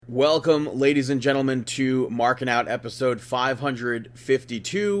Welcome, ladies and gentlemen, to Markin Out episode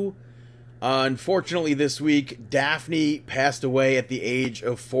 552. Unfortunately, this week, Daphne passed away at the age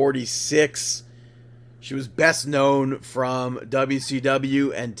of 46. She was best known from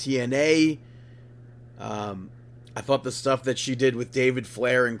WCW and TNA. I thought the stuff that she did with David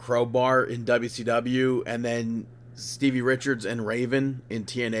Flair and Crowbar in WCW, and then Stevie Richards and Raven in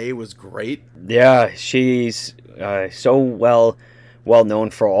TNA was great. Yeah, she's so well known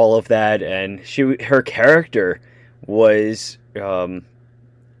for all of that, and her character was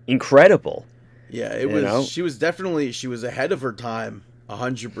incredible. Yeah, she was ahead of her time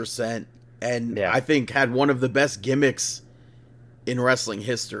 100%, and yeah. I think had one of the best gimmicks in wrestling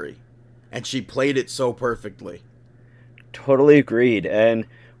history, and she played it so perfectly. Totally agreed. And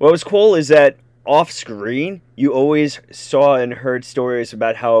what was cool is that off screen you always saw and heard stories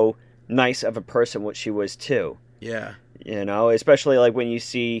about how nice of a person what she was too. Yeah. You know, especially like when you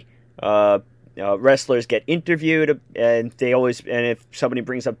see wrestlers get interviewed, and if somebody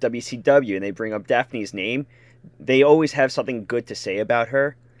brings up WCW and they bring up Daphne's name, they always have something good to say about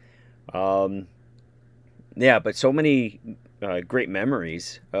her. But so many great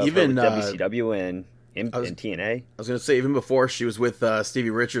memories of even her with WCW and TNA. I was going to say, even before she was with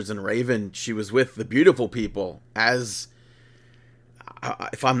Stevie Richards and Raven, she was with the Beautiful People as...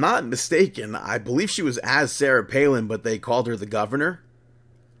 if I'm not mistaken, I believe she was as Sarah Palin, but they called her the Governor.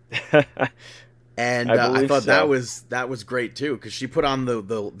 And I thought so. that was great too, because she put on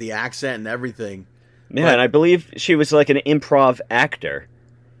the accent and everything. Yeah, and I believe she was like an improv actor.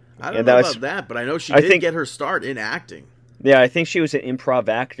 I don't know about that, but I know she did get her start in acting. Yeah, I think she was an improv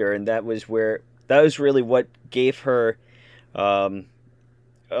actor, and that was really what gave her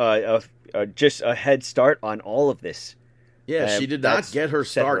just a head start on all of this. Yeah, she did not get her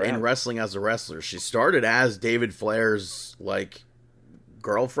start in wrestling as a wrestler. She started as David Flair's,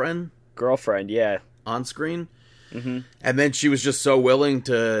 girlfriend. Yeah. On screen. Mm-hmm. And then she was just so willing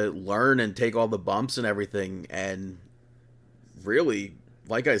to learn and take all the bumps and everything. And really,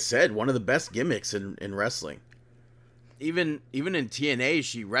 like I said, one of the best gimmicks in wrestling. Even in TNA,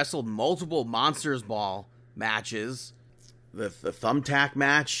 she wrestled multiple Monsters Ball matches. The Thumbtack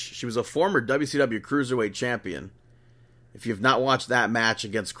match. She was a former WCW Cruiserweight champion. If you've not watched that match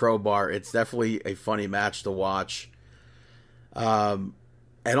against Crowbar, it's definitely a funny match to watch. And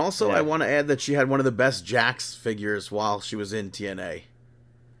also, I want to add that she had one of the best Jax figures while she was in TNA.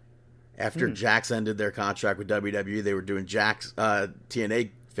 After Jax ended their contract with WWE, they were doing Jax TNA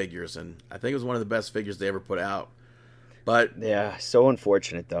figures, and I think it was one of the best figures they ever put out. But yeah, so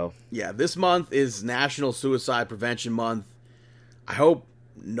unfortunate though. Yeah, this month is National Suicide Prevention Month. I hope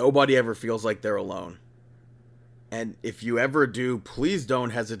nobody ever feels like they're alone. And if you ever do, please don't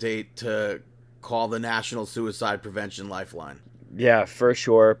hesitate to call the National Suicide Prevention Lifeline. Yeah, for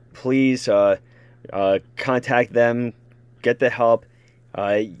sure. Please contact them. Get the help.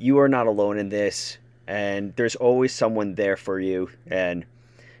 You are not alone in this. And there's always someone there for you. And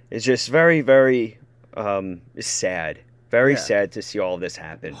it's just very, very sad. Very sad to see all this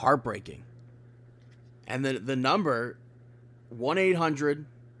happen. Heartbreaking. And the number,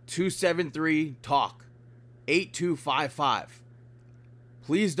 1-800-273-TALK. 8255.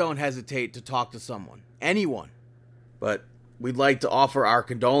 Please don't hesitate to talk to someone. Anyone. But we'd like to offer our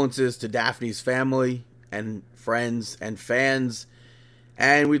condolences to Daphne's family and friends and fans.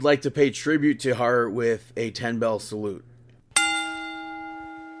 And we'd like to pay tribute to her with a 10-bell salute.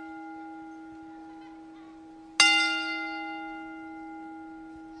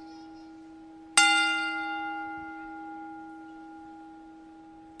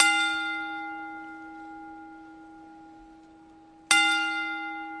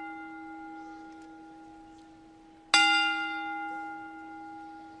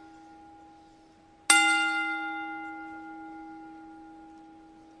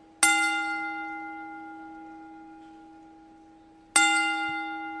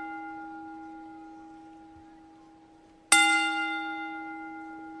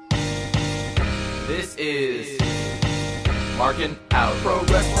 This is Markin Out. Pro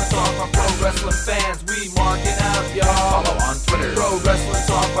Wrestling Talk by Pro Wrestling fans. We marking out, y'all. Follow on Twitter. Pro Wrestling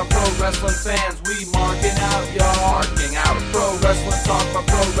Talk by Pro Wrestling fans. We marking out, y'all. Marking Out. Pro Wrestling Talk by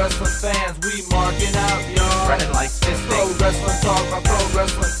Pro Wrestling fans. We marking out, y'all. Brennan likes fisting. Pro Wrestling Talk by Pro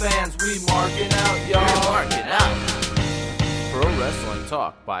Wrestling fans. We marking out, y'all. We're marking out. Pro Wrestling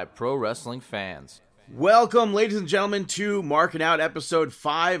Talk by Pro Wrestling fans. Welcome, ladies and gentlemen, to Markin Out episode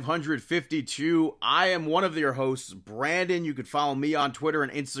 552. I am one of your hosts, Brandon. You can follow me on Twitter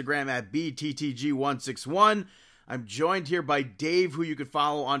and Instagram at BTTG161. I'm joined here by Dave, who you can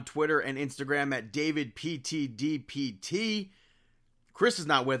follow on Twitter and Instagram at DavidPTDPT. Chris is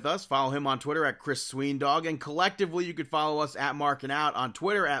not with us. Follow him on Twitter at Chris Sweendog. And collectively, you could follow us at Markin Out on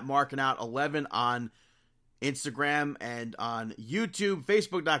Twitter, at Markin Out 11 on Instagram and on YouTube,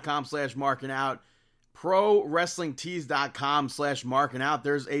 Facebook.com/Markin Out, ProWrestlingTees.com/Markin Out.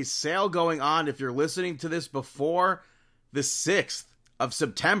 There's a sale going on if you're listening to this before the 6th of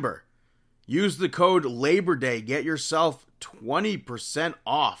September. Use the code Labor Day. Get yourself 20%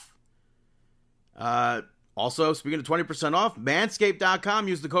 off. Also, speaking of 20% off, Manscaped.com.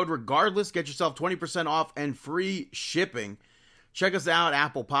 Use the code Regardless. Get yourself 20% off and free shipping. Check us out,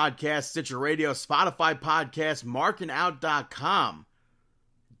 Apple Podcasts, Stitcher Radio, Spotify Podcasts, MarkinOut.com.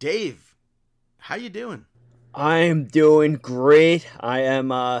 Dave, how you doing? I'm doing great. I am,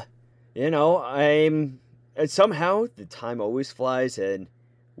 somehow the time always flies and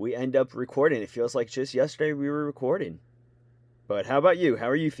we end up recording. It feels like just yesterday we were recording. But how about you? How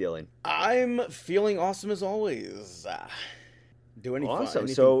are you feeling? I'm feeling awesome as always. Do anything awesome.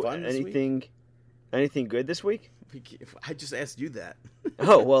 fun this week? Anything good this week? I just asked you that.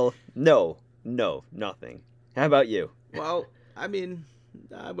 Oh, well, no, nothing. How about you? Well, I mean,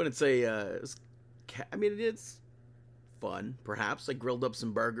 I wouldn't say, it is fun, perhaps. I grilled up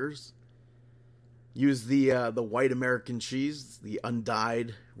some burgers. Used the white American cheese, the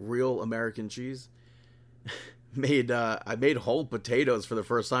undyed real American cheese. I made whole potatoes for the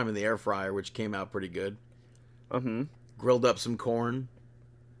first time in the air fryer, which came out pretty good. Grilled up some corn.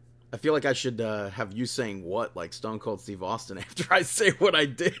 I feel like I should have you saying what, like Stone Cold Steve Austin, after I say what I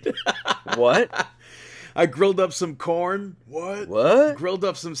did. What? I grilled up some corn. What? What? Grilled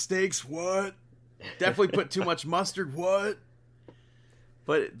up some steaks. What? Definitely put too much mustard. What?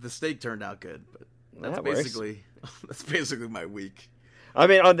 But the steak turned out good. But that's basically my week. I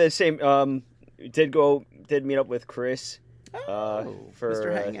mean, on the same, did meet up with Chris. For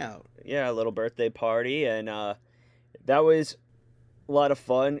Mr. Hangout. Yeah, a little birthday party, and that was a lot of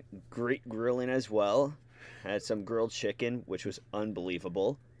fun. Great grilling as well. Had some grilled chicken, which was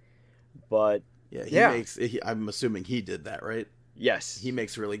unbelievable. But I'm assuming he did that, right? Yes, he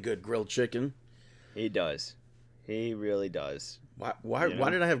makes really good grilled chicken. He does. He really does. Why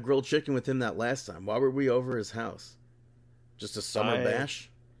did I have grilled chicken with him that last time? Why were we over his house? Just a summer bash?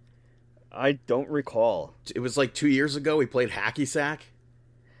 I don't recall. It was like 2 years ago. We played hacky sack.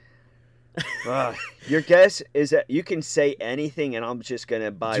 Your guess is that you can say anything, and I'm just gonna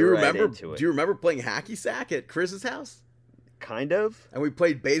buy into it. Do you remember playing hacky sack at Chris's house? Kind of. And we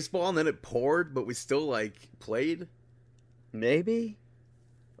played baseball, and then it poured, but we still played. Maybe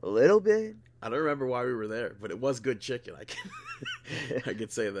a little bit. I don't remember why we were there, but it was good chicken. I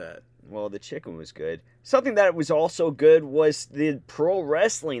could say that. Well, the chicken was good. Something that was also good was the pro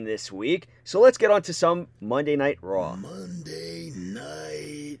wrestling this week. So let's get on to some Monday Night Raw. Monday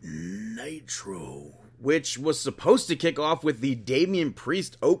Night Nitro, which was supposed to kick off with the Damian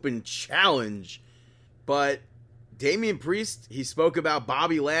Priest Open Challenge. But Damian Priest, he spoke about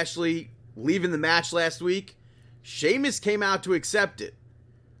Bobby Lashley leaving the match last week. Sheamus came out to accept it.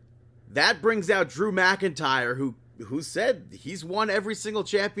 That brings out Drew McIntyre, who said he's won every single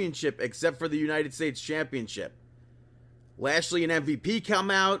championship except for the United States Championship. Lashley and MVP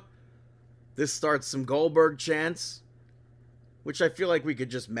come out. This starts some Goldberg chants, which I feel like we could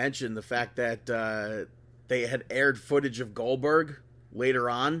just mention the fact that they had aired footage of Goldberg later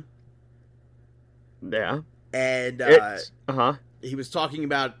on. Yeah. And he was talking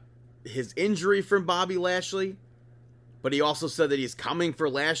about his injury from Bobby Lashley. But he also said that he's coming for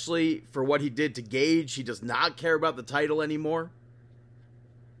Lashley for what he did to Gage. He does not care about the title anymore.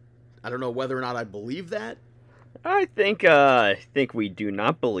 I don't know whether or not I believe that. I think we do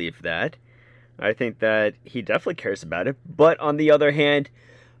not believe that. I think that he definitely cares about it. But on the other hand,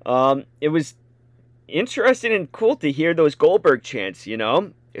 it was interesting and cool to hear those Goldberg chants, you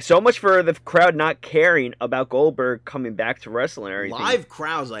know? So much for the crowd not caring about Goldberg coming back to wrestling or anything. Live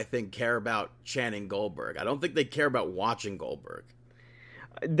crowds, I think, care about chanting Goldberg. I don't think they care about watching Goldberg.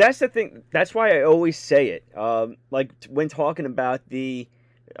 That's the thing. That's why I always say it. Like when talking about the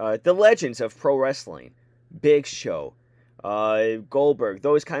legends of pro wrestling, Big Show, Goldberg,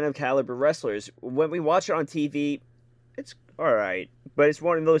 those kind of caliber wrestlers. When we watch it on TV, it's all right, but it's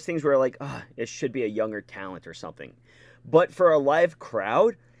one of those things where it should be a younger talent or something. But for a live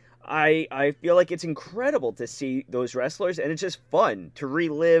crowd, I feel like it's incredible to see those wrestlers, and it's just fun to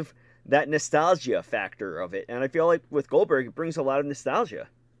relive that nostalgia factor of it. And I feel like with Goldberg, it brings a lot of nostalgia.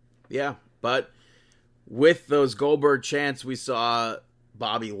 Yeah, but with those Goldberg chants, we saw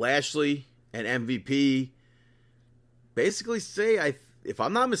Bobby Lashley and MVP basically say, if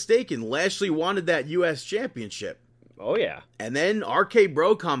I'm not mistaken, Lashley wanted that U.S. Championship. Oh, yeah. And then RK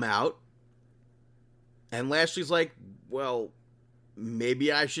Bro come out, and Lashley's like, well,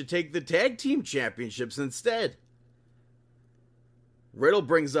 maybe I should take the tag team championships instead. Riddle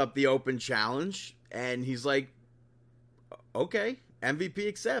brings up the open challenge, and he's like, okay, MVP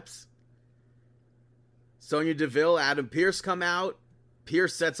accepts. Sonya Deville, Adam Pearce come out.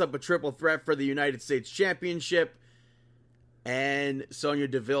 Pearce sets up a triple threat for the United States Championship. And Sonya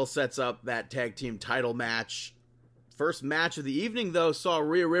Deville sets up that tag team title match. First match of the evening, though, saw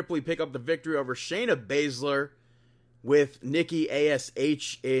Rhea Ripley pick up the victory over Shayna Baszler with Nikki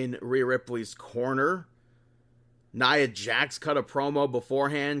ASH in Rhea Ripley's corner. Nia Jax cut a promo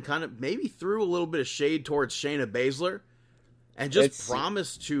beforehand, kind of maybe threw a little bit of shade towards Shayna Baszler. And just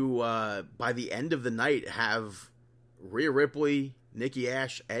promised to, by the end of the night, have Rhea Ripley, Nikki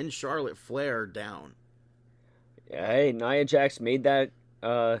ASH, and Charlotte Flair down. Hey, Nia Jax made that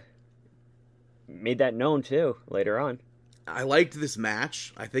known, too, later on. I liked this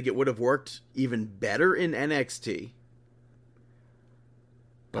match. I think it would have worked even better in NXT.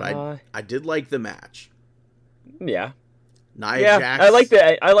 But I did like the match. Yeah. Nia Jax. I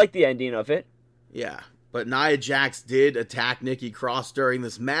like the ending of it. Yeah. But Nia Jax did attack Nikki Cross during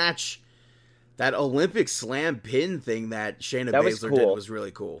this match. That Olympic slam pin thing that Shayna Baszler did was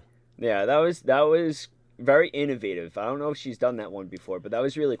really cool. Yeah, that was very innovative. I don't know if she's done that one before, but that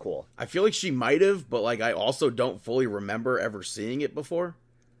was really cool. I feel like she might have, but like I also don't fully remember ever seeing it before.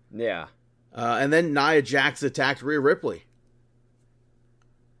 Yeah. And then Nia Jax attacked Rhea Ripley.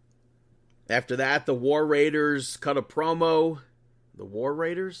 After that, the War Raiders cut a promo. The War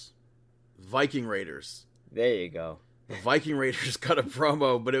Raiders? Viking Raiders. There you go. The Viking Raiders cut a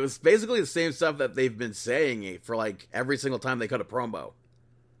promo, but it was basically the same stuff that they've been saying for like every single time they cut a promo.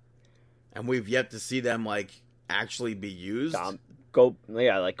 And we've yet to see them like actually be used. Go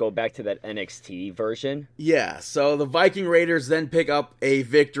back to that NXT version. Yeah, so the Viking Raiders then pick up a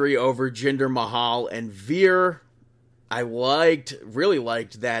victory over Jinder Mahal and Veer. I really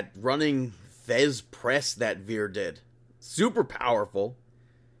liked that running Thez press that Veer did. Super powerful.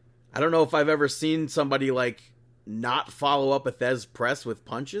 I don't know if I've ever seen somebody like not follow up a Thez press with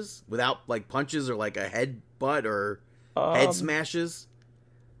punches, without like punches or like a headbutt or head smashes.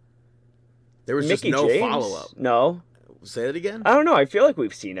 There was Mickey just no James? follow up. No. Say that again? I don't know. I feel like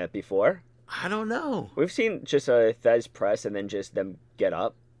we've seen it before. I don't know. We've seen just a Thez press and then just them get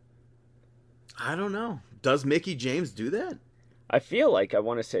up. I don't know. Does Mickey James do that? I feel like I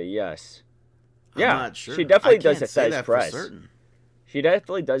want to say yes. I'm not sure. She definitely does the say Thez that press. For certain. She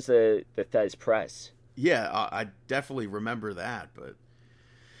definitely does the Thez press. Yeah, I definitely remember that, but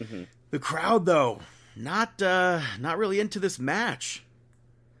the crowd though, not really into this match.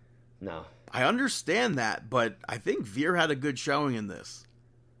 No. I understand that, but I think Veer had a good showing in this.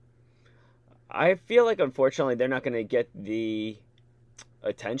 I feel like unfortunately they're not going to get the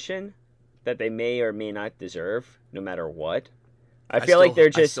attention that they may or may not deserve, no matter what. I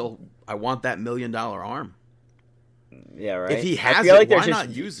want that $1 million arm. Yeah, right. If he has it, why not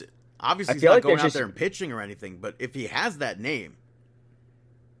use it? Obviously, he's not going out there and pitching or anything, but if he has that name,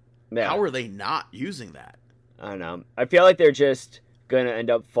 how are they not using that? I don't know. I feel like they're just going to end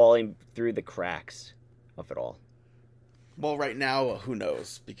up falling through the cracks of it all. Well, right now, who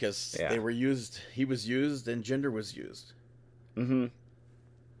knows? Because they were used, he was used, and Jinder was used. Mm-hmm.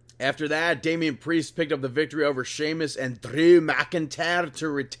 After that, Damian Priest picked up the victory over Sheamus and Drew McIntyre to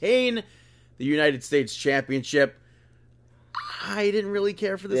retain the United States Championship. I didn't really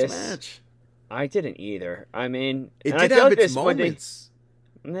care for this match. I didn't either. I mean, it did have its moments.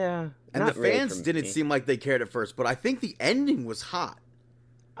 Yeah. And the fans didn't seem like they cared at first, but I think the ending was hot.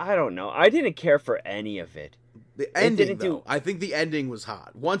 I don't know. I didn't care for any of it. The ending, though, I think the ending was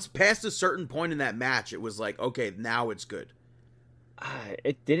hot. Once past a certain point in that match, it was like, okay, now it's good.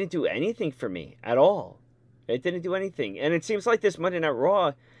 It didn't do anything for me at all. It didn't do anything. And it seems like this Monday Night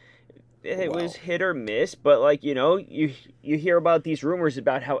Raw, it was hit or miss, but like, you know, you hear about these rumors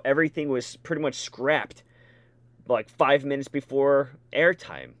about how everything was pretty much scrapped like 5 minutes before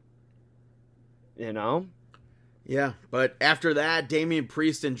airtime. You know? Yeah, but after that, Damian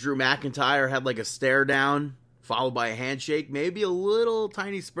Priest and Drew McIntyre had like a stare down, followed by a handshake, maybe a little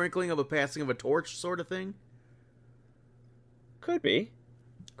tiny sprinkling of a passing of a torch sort of thing. Could be.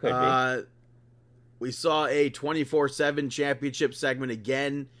 We saw a 24/7 championship segment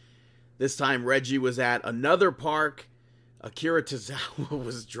again. This time Reggie was at another park. Akira Tozawa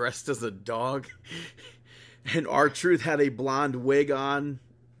was dressed as a dog. And R-Truth had a blonde wig on.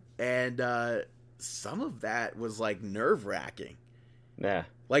 And some of that was like nerve-wracking. Yeah.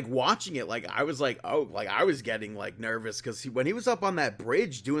 Like watching it, like I was like, oh, like I was getting like nervous because when he was up on that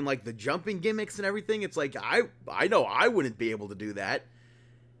bridge doing like the jumping gimmicks and everything, it's like I know I wouldn't be able to do that,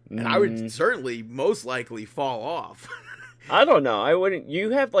 and I would certainly most likely fall off. I don't know. I wouldn't.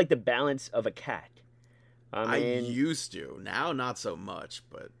 You have like the balance of a cat. I used to. Now, not so much,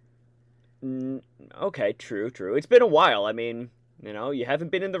 but okay, true. It's been a while. I mean, you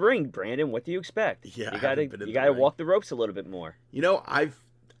haven't been in the ring, Brandon. What do you expect? Yeah, you gotta walk the ropes a little bit more. I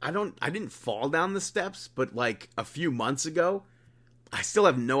didn't fall down the steps, but like a few months ago, I still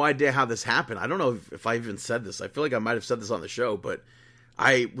have no idea how this happened. I don't know if I even said this. I feel like I might have said this on the show, but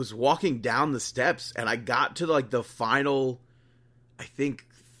I was walking down the steps and I got to like the final, I think,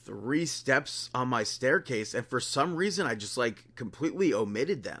 3 steps on my staircase, and for some reason I just like completely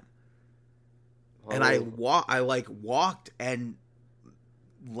omitted them. Oh. And I walked and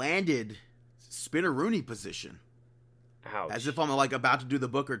landed spinneroonie position. Ouch. As if I'm like about to do the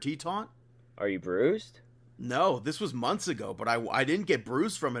Booker T taunt. Are you bruised? No, this was months ago, but I didn't get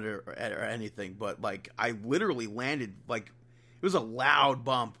bruised from it or anything, but like I literally landed, like it was a loud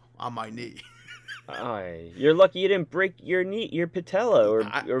bump on my knee. You're lucky you didn't break your knee, your patella, or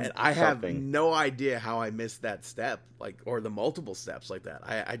I have something. no idea how I missed that step, like, or the multiple steps like that.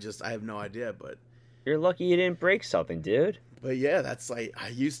 I have no idea, but you're lucky you didn't break something, dude. But yeah, that's like I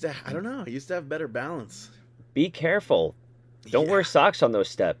used to have better balance. Be careful. Don't wear socks on those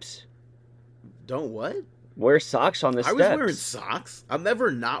steps. Don't what? Wear socks on the steps. I was wearing socks. I'm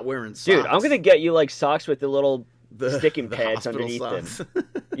never not wearing socks. Dude, I'm going to get you like socks with the little sticking pads underneath socks. them.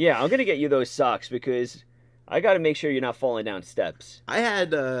 Yeah, I'm going to get you those socks because I got to make sure you're not falling down steps. I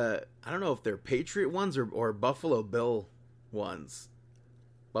had, I don't know if they're Patriot ones or Buffalo Bill ones.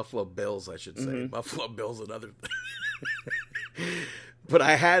 Buffalo Bills, I should say. Mm-hmm. Buffalo Bill's another thing. But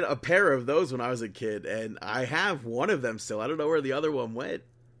I had a pair of those when I was a kid, and I have one of them still. I don't know where the other one went.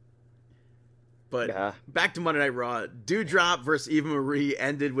 But back to Monday Night Raw. Doudrop versus Eva Marie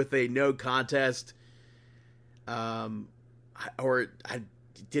ended with a no contest. I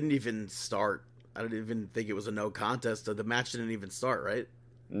didn't even start. I don't even think it was a no contest. The match didn't even start, right?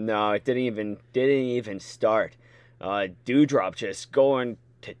 No, it didn't even start. Doudrop just going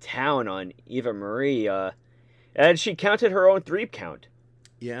to town on Eva Marie. And she counted her own 3 count.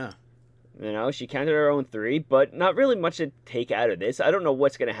 Yeah. She counted her own 3, but not really much to take out of this. I don't know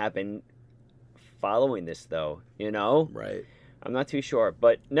what's going to happen following this, though, Right. I'm not too sure.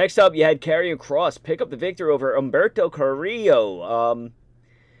 But next up, you had Karrion Kross pick up the victory over Humberto Carrillo.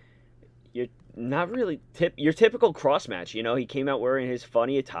 You're not really your typical Kross match. He came out wearing his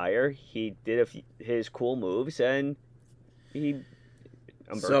funny attire. He did his cool moves, and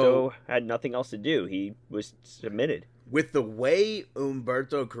Humberto had nothing else to do. He was submitted. With the way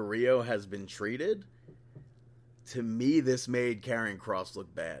Humberto Carrillo has been treated, to me, this made Karrion Kross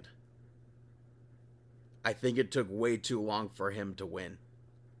look bad. I think it took way too long for him to win.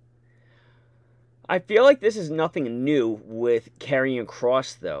 I feel like this is nothing new with Karrion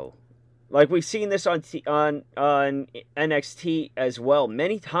Kross, though. Like, we've seen this on NXT as well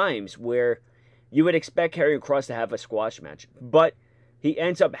many times, where you would expect Karrion Kross to have a squash match, but he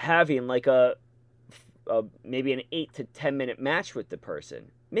ends up having like a maybe an 8 to 10 minute match with the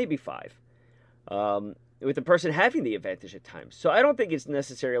person, maybe 5, with the person having the advantage at times. So I don't think it's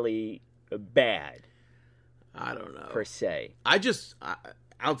necessarily bad. I don't know. Per se. I just,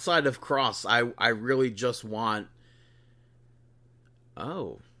 outside of Kross, I really just want...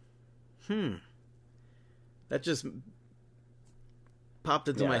 That just popped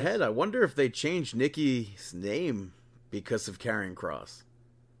into my head. I wonder if they changed Nikki's name because of Karrion Kross.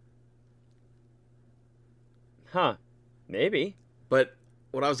 Huh. Maybe. But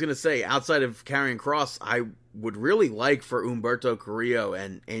what I was going to say, outside of Karrion Kross, I would really like for Humberto Carrillo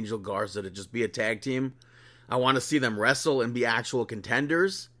and Angel Garza to just be a tag team. I want to see them wrestle and be actual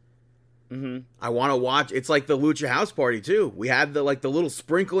contenders. Mm-hmm. I want to watch. It's like the Lucha House Party too. We had the little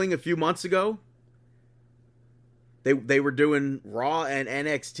sprinkling a few months ago. They were doing Raw and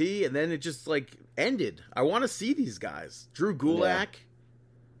NXT, and then it just ended. I want to see these guys. Drew Gulak.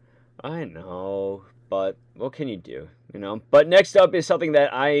 Yeah. I know, but what can you do? But next up is something that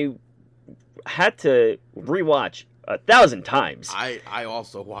I had to rewatch 1,000 times. I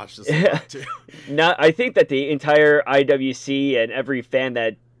also watched this a lot too. I think that the entire IWC and every fan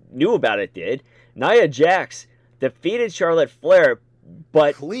that knew about it did. Nia Jax defeated Charlotte Flair,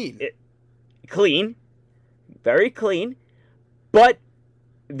 but clean, very clean, but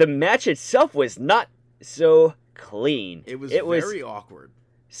the match itself was not so clean. It was very awkward,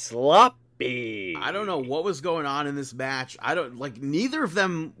 sloppy. I don't know what was going on in this match. Neither of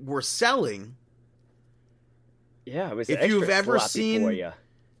them were selling. Yeah, it was. If you've ever seen,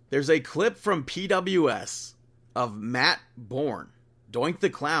 there's a clip from PWS of Matt Bourne, Doink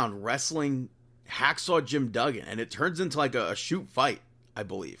the Clown, wrestling Hacksaw Jim Duggan, and it turns into a shoot fight, I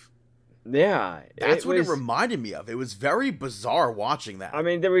believe. Yeah. That's what it reminded me of. It was very bizarre watching that. I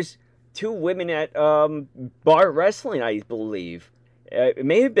mean, there was 2 women at Bar Wrestling, I believe. It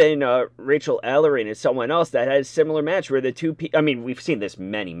may have been Rachel Ellering and someone else that had a similar match where the two people... I mean, we've seen this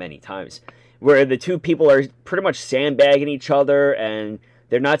many, many times. Where the 2 people are pretty much sandbagging each other and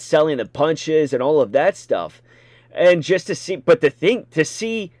they're not selling the punches and all of that stuff. And just to see... But to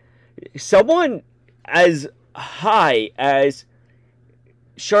see someone as high as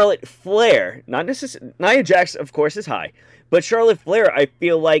Charlotte Flair, not necessarily... Nia Jax, of course, is high. But Charlotte Flair, I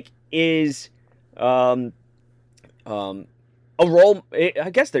feel like, is... a role, I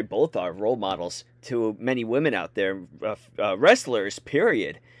guess they both are role models to many women out there, wrestlers,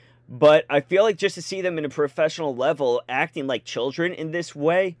 period. But I feel like just to see them in a professional level acting like children in this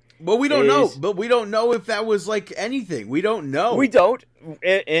way. Well, we don't know. But we don't know if that was like anything. We don't know. We don't.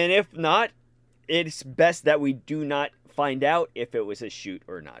 And if not, it's best that we do not find out if it was a shoot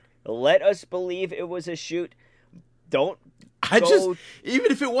or not. Let us believe it was a shoot. Don't.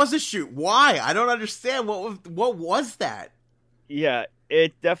 Even if it was a shoot, why? I don't understand. What was that? Yeah,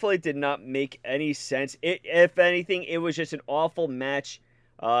 it definitely did not make any sense. If anything, it was just an awful match.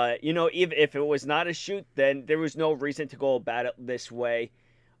 Even if it was not a shoot, then there was no reason to go about it this way.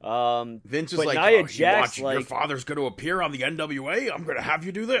 Vince is like, Nia Jax, your father's going to appear on the NWA? I'm going to have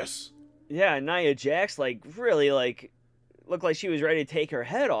you do this. Yeah, Nia Jax, really, looked like she was ready to take her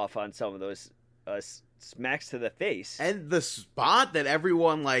head off on some of those smacks to the face. And the spot that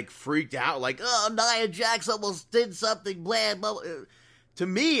everyone freaked out, Nia Jax almost did something, blah, blah. To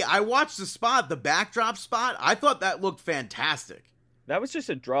me, I watched the spot, the backdrop spot. I thought that looked fantastic. That was just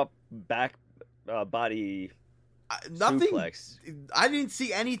a drop back body nothing. Suplex. I didn't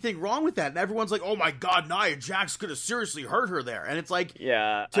see anything wrong with that. And everyone's like, oh my God, Nia Jax could have seriously hurt her there. And it's like,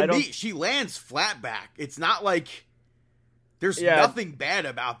 yeah, to me, she lands flat back. It's not like... There's nothing bad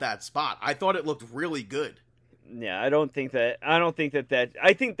about that spot. I thought it looked really good. Yeah, I think that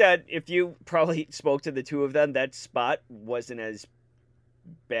if you probably spoke to the 2 of them, that spot wasn't as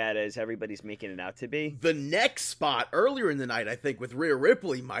bad as everybody's making it out to be. The next spot earlier in the night, I think, with Rhea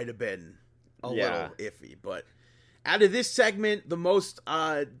Ripley might have been a little iffy. But out of this segment, the most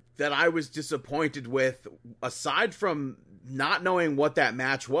that I was disappointed with, aside from not knowing what that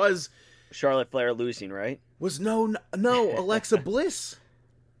match was... Charlotte Flair losing, right? Was no Alexa Bliss.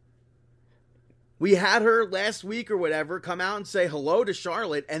 We had her last week or whatever come out and say hello to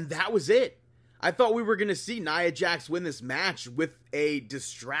Charlotte, and that was it. I thought we were going to see Nia Jax win this match with a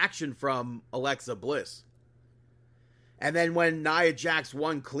distraction from Alexa Bliss. And then when Nia Jax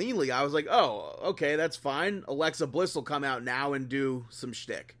won cleanly, I was like, oh, okay, that's fine. Alexa Bliss will come out now and do some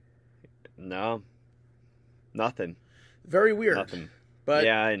shtick. No. Nothing. Very weird. Nothing. But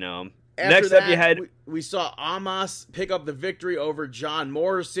yeah, I know. Next up, you had... We saw Amos pick up the victory over John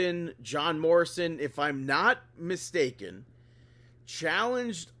Morrison. John Morrison, if I'm not mistaken,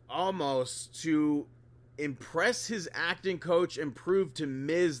 challenged Amos to impress his acting coach and prove to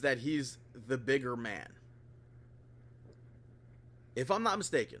Miz that he's the bigger man. If I'm not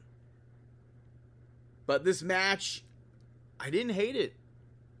mistaken. But this match, I didn't hate it.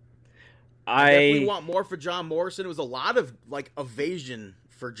 I definitely want more for John Morrison. It was a lot of evasion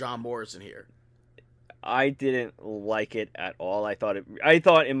for John Morrison here. I didn't like it at all. I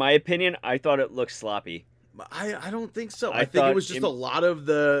thought, in my opinion, it looked sloppy. I don't think so. I think it was just a lot of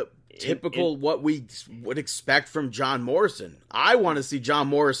the typical what we would expect from John Morrison. I want to see John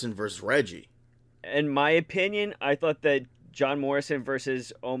Morrison versus Reggie. In my opinion, I thought that John Morrison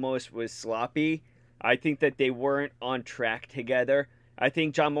versus Omos was sloppy. I think that they weren't on track together. I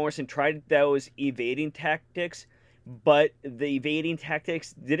think John Morrison tried those evading tactics, but the evading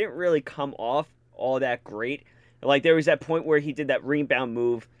tactics didn't really come off all that great. There was that point where he did that rebound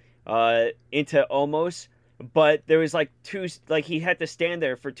move into Omos, but there was he had to stand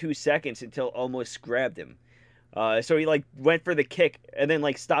there for 2 seconds until Omos grabbed him. So he went for the kick and then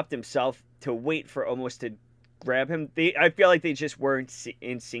stopped himself to wait for Omos to grab him. I feel like they just weren't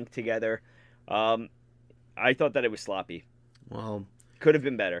in sync together. I thought that it was sloppy. Well, could have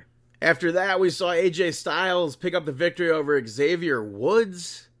been better. After that, we saw AJ Styles pick up the victory over Xavier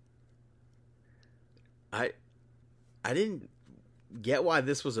Woods. I didn't get why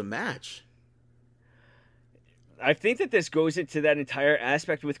this was a match. I think that this goes into that entire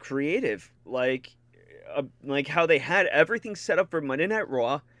aspect with creative, how they had everything set up for Monday Night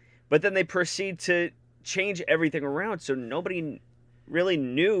Raw, but then they proceed to change everything around, so nobody really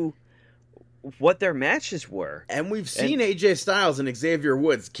knew what their matches were. And we've seen AJ Styles and Xavier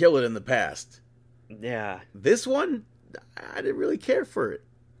Woods kill it in the past. Yeah. This one, I didn't really care for it.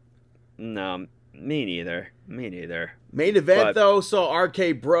 No. Me neither. Main event, though, saw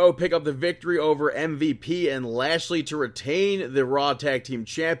RK Bro pick up the victory over MVP and Lashley to retain the Raw Tag Team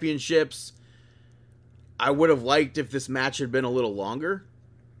Championships. I would have liked if this match had been a little longer.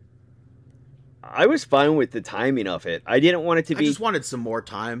 I was fine with the timing of it. I didn't want it to be... I just wanted some more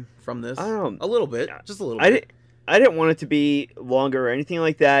time from this. I don't know. A little bit. Just a little bit. I didn't want it to be longer or anything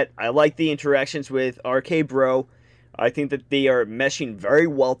like that. I like the interactions with RK Bro. I think that they are meshing very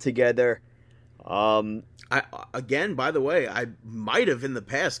well together. Again, by the way, I might have in the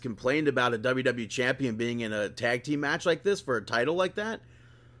past complained about a WWE champion being in a tag team match like this for a title like that.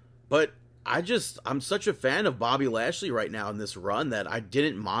 But I'm such a fan of Bobby Lashley right now in this run that I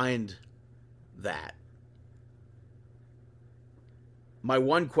didn't mind that. My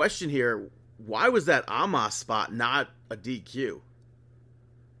one question here, why was that Amos spot not a DQ?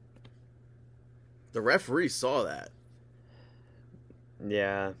 The referee saw that.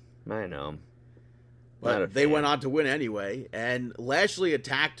 Yeah, I know. But they went on to win anyway, and Lashley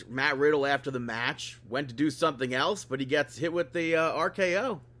attacked Matt Riddle after the match, went to do something else, but he gets hit with the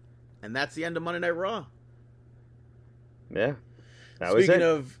RKO. And that's the end of Monday Night Raw. Yeah. That was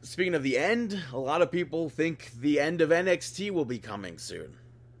it. Speaking of the end, a lot of people think the end of NXT will be coming soon.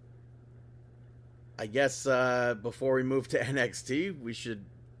 I guess before we move to NXT, we should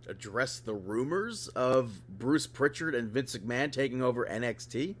address the rumors of Bruce Pritchard and Vince McMahon taking over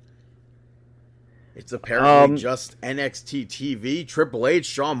NXT. It's apparently just NXT TV. Triple H,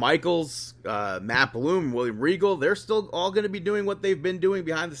 Shawn Michaels, Matt Bloom, William Regal, they're still all going to be doing what they've been doing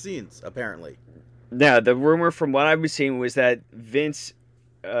behind the scenes, apparently. Yeah, the rumor from what I was seeing was that Vince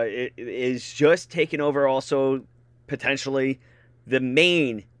is just taking over also potentially the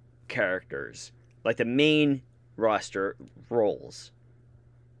main characters, like the main roster roles.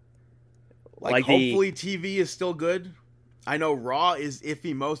 Like hopefully TV is still good. I know Raw is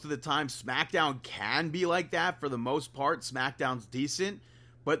iffy most of the time. SmackDown can be like that for the most part. SmackDown's decent,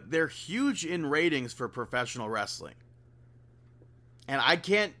 but they're huge in ratings for professional wrestling. And I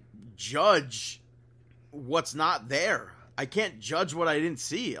can't judge what's not there. I can't judge what I didn't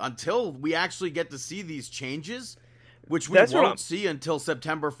see until we actually get to see these changes, which we won't see until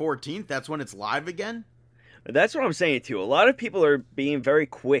September 14th. That's when it's live again. That's what I'm saying too. A lot of people are being very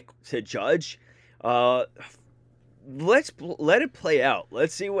quick to judge. Let's let it play out.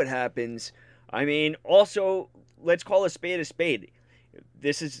 Let's see what happens. I mean, also, let's call a spade a spade.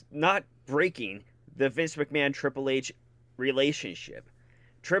 This is not breaking the Vince McMahon Triple H relationship.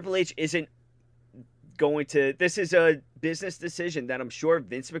 Triple H isn't going to... This is a business decision that I'm sure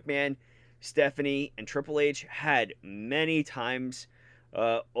Vince McMahon, Stephanie, and Triple H had many times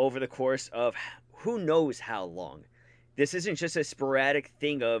over the course of who knows how long. This isn't just a sporadic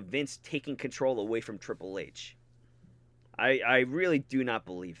thing of Vince taking control away from Triple H. I really do not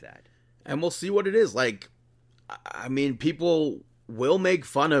believe that. And we'll see what it is. Like, I mean, people will make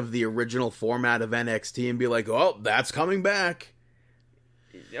fun of the original format of NXT and be like, oh, that's coming back.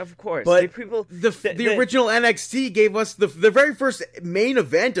 Of course. But the original NXT gave us the very first main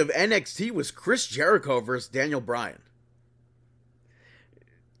event of NXT was Chris Jericho versus Daniel Bryan.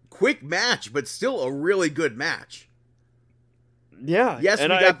 Quick match, but still a really good match. Yeah. Yes, we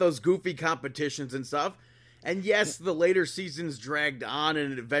got those goofy competitions and stuff. And yes, the later seasons dragged on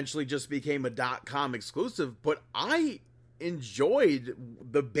and it eventually just became a .com exclusive, but I enjoyed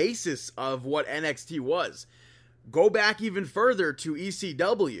the basis of what NXT was. Go back even further to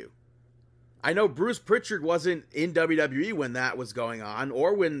ECW. I know Bruce Pritchard wasn't in WWE when that was going on,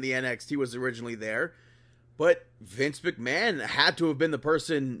 or when the NXT was originally there, but Vince McMahon had to have been the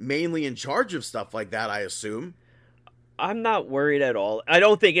person mainly in charge of stuff like that, I assume. I'm not worried at all. I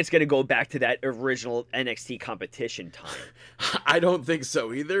don't think it's going to go back to that original NXT competition time. I don't think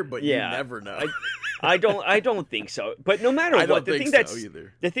so either, but you never know. I don't think so. But no matter what, the thing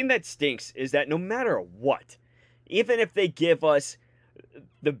that stinks is that no matter what, even if they give us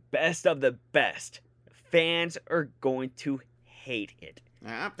the best of the best, fans are going to hate it.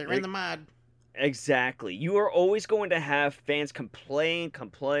 They're in the mud. Exactly. You are always going to have fans complain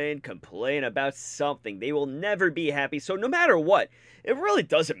about something. They will never be happy. So no matter what, it really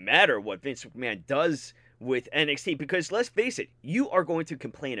doesn't matter what Vince McMahon does with NXT, because let's face it, you are going to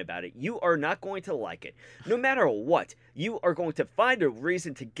complain about it. You are not going to like it. No matter what, you are going to find a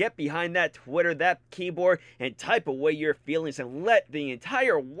reason to get behind that Twitter, that keyboard, and type away your feelings and let the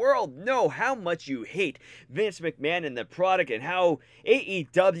entire world know how much you hate Vince McMahon and the product and how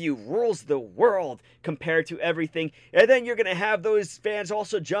AEW rules the world compared to everything. And then you're going to have those fans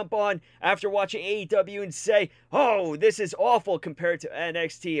also jump on after watching AEW and say, oh, this is awful compared to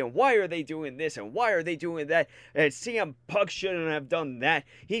NXT, and why are they doing this, and why are they doing that, and CM Punk shouldn't have done that.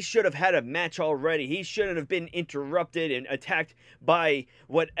 He should have had a match already. He shouldn't have been interrupted and attacked by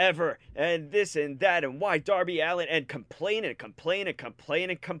whatever, and this and that, and why Darby Allin, and complain and complain and complain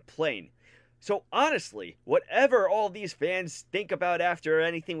and complain. So honestly, whatever all these fans think about after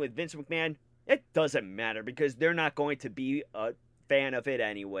anything with Vince McMahon, it doesn't matter because they're not going to be a fan of it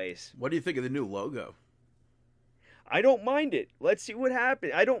anyways. What do you think of the new logo? I don't mind it. Let's see what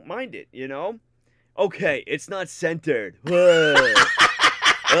happens. I don't mind it, you know? Okay, it's not centered. Whoa.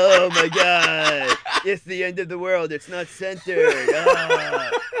 Oh my god. It's the end of the world. It's not centered.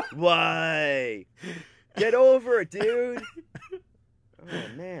 Ah, why? Get over it, dude.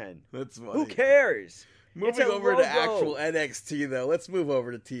 Oh man. That's funny. Who cares? Moving over to actual NXT though. Let's move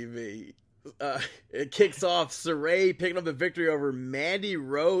over to TV. It kicks off Saray picking up the victory over Mandy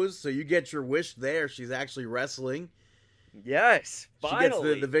Rose, so you get your wish there. She's actually wrestling. Yes, finally. She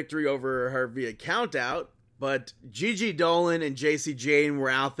gets the victory over her via countout, but Gigi Dolan and JC Jane were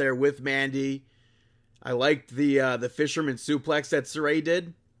out there with Mandy. I liked the fisherman suplex that Saray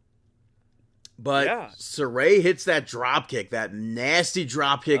did. But yeah. Saray hits that drop kick, that nasty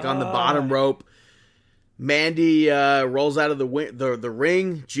drop kick on the bottom rope. Mandy rolls out of the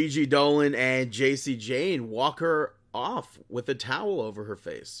ring. Gigi Dolan and JC Jane walk her off with a towel over her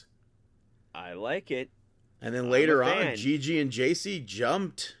face. I like it. And then later on, Gigi and JC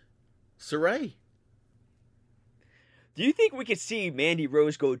jumped Saray. Do you think we could see Mandy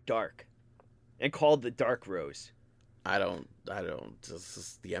Rose go dark and called the Dark Rose? I don't. This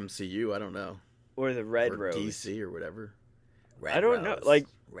is the MCU. I don't know. Or the Red or Rose. DC or whatever. I don't know. Like,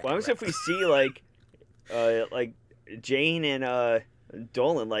 what if we see like Jane and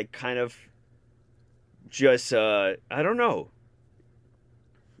Dolan like kind of just I don't know.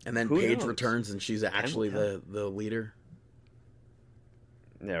 And then Paige returns and she's actually the leader.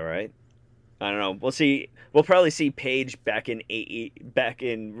 Yeah, right. I don't know. We'll see. We'll probably see Paige back in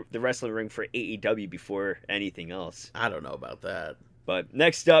the wrestling ring for AEW before anything else. I don't know about that. But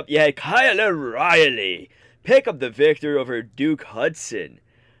next up, you had Kyle O'Reilly pick up the victory over Duke Hudson.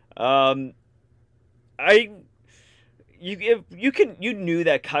 You knew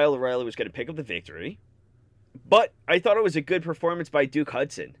that Kyle O'Reilly was going to pick up the victory, but I thought it was a good performance by Duke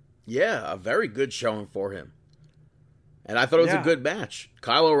Hudson. Yeah, a very good showing for him. And I thought it was a good match.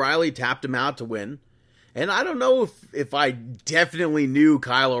 Kyle O'Reilly tapped him out to win. And I don't know if I definitely knew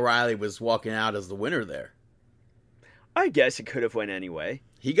Kyle O'Reilly was walking out as the winner there. I guess it could have went anyway.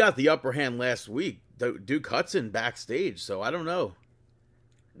 He got the upper hand last week. Duke Hudson backstage, so I don't know.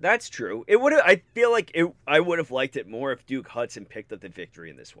 That's true. It would. I feel like I would have liked it more if Duke Hudson picked up the victory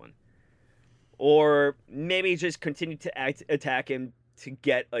in this one, or maybe just continued to attack him to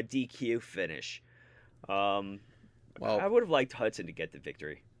get a DQ finish. Well, I would have liked Hudson to get the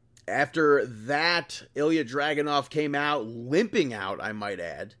victory. After that, Ilya Dragunov came out, limping out, I might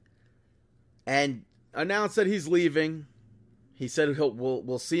add, and announced that he's leaving. He said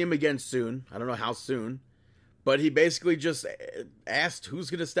we'll see him again soon. I don't know how soon. But he basically just asked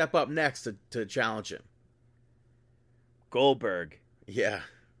who's going to step up next to challenge him. Goldberg. Yeah.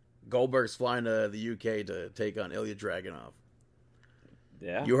 Goldberg's flying to the UK to take on Ilya Dragunov.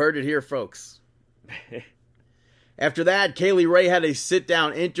 Yeah. You heard it here, folks. After that, Kaylee Ray had a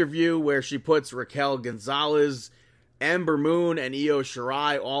sit-down interview where she puts Raquel Gonzalez, Ember Moon, and Io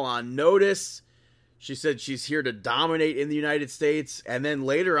Shirai all on notice. She said she's here to dominate in the United States. And then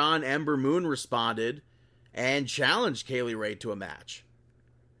later on, Ember Moon responded and challenged Kaylee Ray to a match.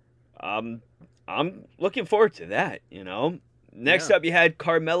 I'm looking forward to that, you know. Next up, you had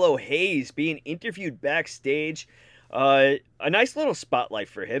Carmelo Hayes being interviewed backstage. A nice little spotlight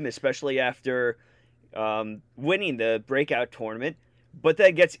for him, especially after winning the breakout tournament, but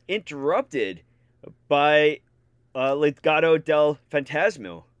then gets interrupted by Legado del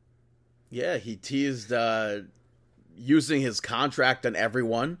Fantasma. Yeah, he teased using his contract on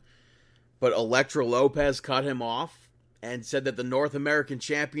everyone. But Elektra Lopez cut him off and said that the North American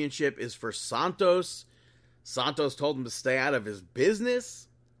Championship is for Santos. Santos told him to stay out of his business.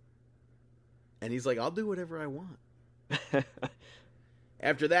 And he's like, I'll do whatever I want.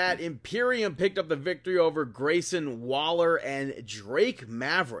 After that, Imperium picked up the victory over Grayson Waller and Drake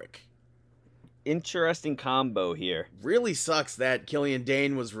Maverick. Interesting combo here. Really sucks that Killian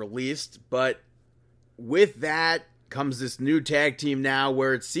Dane was released, but with that, comes this new tag team now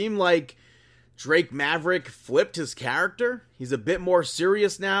where it seemed like Drake Maverick flipped his character. He's a bit more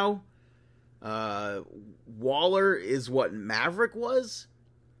serious now. Waller is what Maverick was.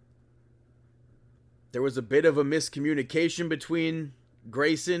 There was a bit of a miscommunication between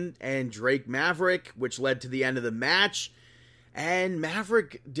Grayson and Drake Maverick, which led to the end of the match. And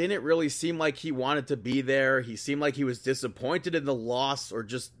Maverick didn't really seem like he wanted to be there. He seemed like he was disappointed in the loss or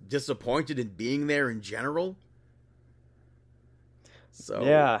just disappointed in being there in general. So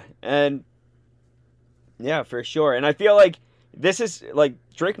yeah, for sure. And I feel like this is like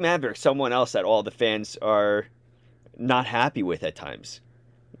Drake Maverick, someone else that all the fans are not happy with at times.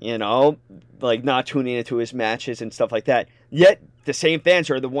 You know, like not tuning into his matches and stuff like that. Yet the same fans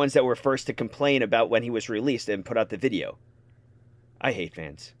are the ones that were first to complain about when he was released and put out the video. I hate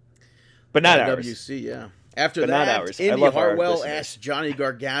fans, but not ours. WC, yeah. After But that, not ours. I Indy love our Hartwell listeners. asked Johnny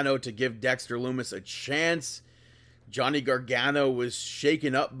Gargano to give Dexter Lumis a chance. Johnny Gargano was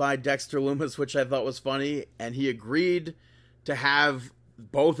shaken up by Dexter Lumis, which I thought was funny, and he agreed to have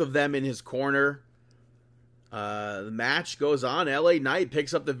both of them in his corner. The match goes on. LA Knight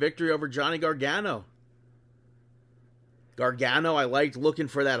picks up the victory over Johnny Gargano. Gargano, I liked looking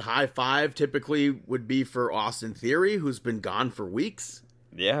for that high five. Typically would be for Austin Theory, who's been gone for weeks.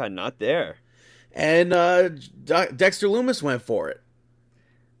 Yeah, not there. And Dexter Lumis went for it.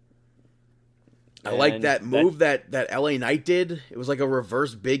 I like that move that LA Knight did. It was like a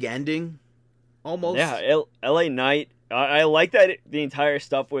reverse big ending, almost. Yeah, LA Knight. I like that the entire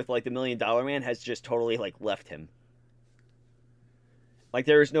stuff with like the $1 Million Man has just totally like left him. Like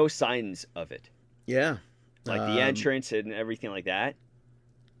there is no signs of it. Yeah. Like the entrance and everything like that.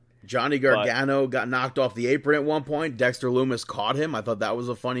 Johnny Gargano got knocked off the apron at one point. Dexter Lumis caught him. I thought that was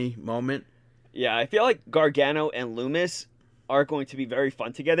a funny moment. Yeah, I feel like Gargano and Lumis are going to be very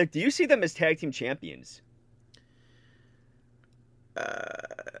fun together. Do you see them as tag team champions?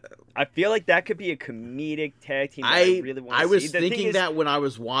 I feel like that could be a comedic tag team that I really want to see. I was thinking that when I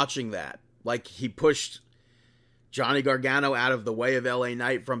was watching that. Like, he pushed Johnny Gargano out of the way of LA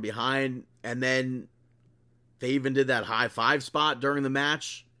Knight from behind, and then they even did that high five spot during the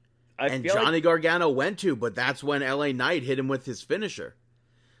match. And Johnny Gargano went to, but that's when LA Knight hit him with his finisher.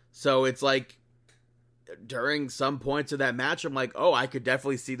 So it's like, during some points of that match, I'm like, oh, I could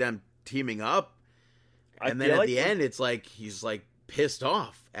definitely see them teaming up. And then at the end, it's like, he's like pissed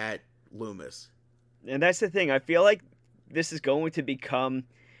off at Lumis. And that's the thing. I feel like this is going to become,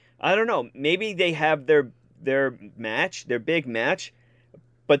 I don't know, maybe they have their match, their big match,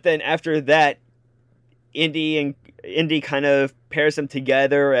 but then after that, Indy kind of pairs them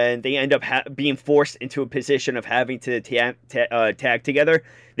together, and they end up being forced into a position of having to tag together.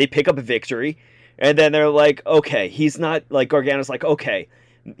 They pick up a victory, and then they're like, okay, he's not, like, Gargano's like, okay,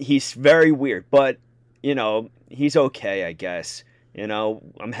 he's very weird, but, you know, he's okay, I guess. You know,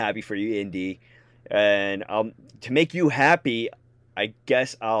 I'm happy for you, Indy. And to make you happy, I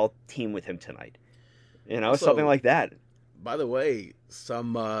guess I'll team with him tonight. You know, also, something like that. By the way,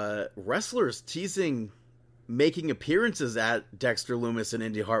 some wrestlers teasing making appearances at Dexter Lumis and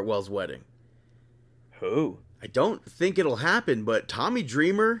Indy Hartwell's wedding. Who? I don't think it'll happen, but Tommy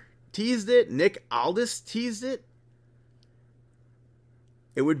Dreamer teased it. Nick Aldis teased it.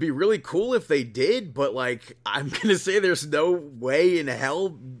 It would be really cool if they did, but, like, I'm going to say there's no way in hell,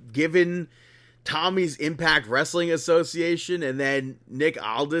 given Tommy's Impact Wrestling Association and then Nick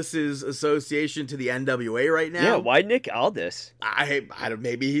Aldis's association to the NWA right now. Yeah, why Nick Aldis? I don't,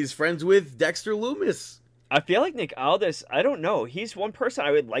 maybe he's friends with Dexter Lumis. I feel like Nick Aldis, I don't know. He's one person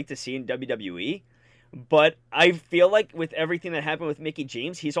I would like to see in WWE, but I feel like with everything that happened with Mickie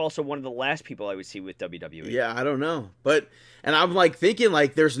James, he's also one of the last people I would see with WWE. Yeah, I don't know. And I'm like thinking,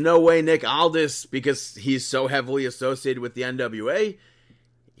 like, there's no way Nick Aldis, because he's so heavily associated with the NWA,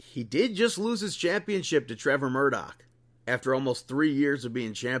 he did just lose his championship to Trevor Murdoch after almost 3 years of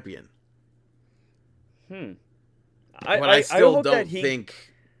being champion. But I still don't think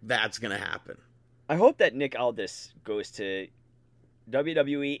that's going to happen. I hope that Nick Aldis goes to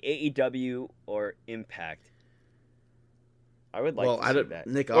WWE, AEW, or Impact. I would like to see that.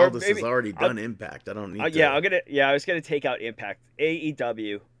 Nick Aldis has already done Impact. I don't need to. I was gonna take out Impact,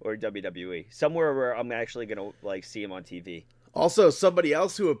 AEW, or WWE. Somewhere where I'm actually gonna like see him on TV. Also, somebody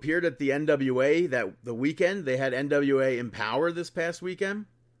else who appeared at the NWA the weekend, they had NWA Empower this past weekend,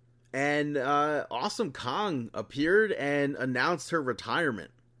 and Awesome Kong appeared and announced her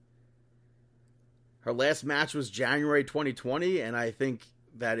retirement. Her last match was January 2020, and I think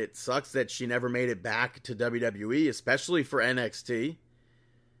that it sucks that she never made it back to WWE, especially for NXT.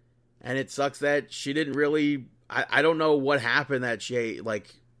 And it sucks that she didn't really... I don't know what happened, that she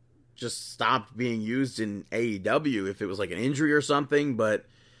just stopped being used in AEW if it was like an injury or something, but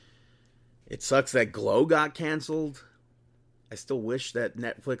it sucks that Glow got canceled. I still wish that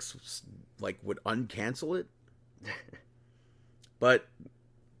Netflix like would uncancel it. But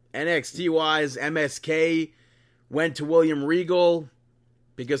NXT-wise, MSK went to William Regal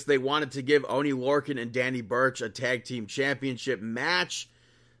because they wanted to give Oney Lorcan and Danny Burch a tag team championship match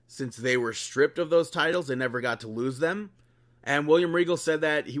since they were stripped of those titles and never got to lose them. And William Regal said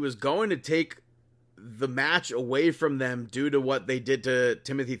that he was going to take the match away from them due to what they did to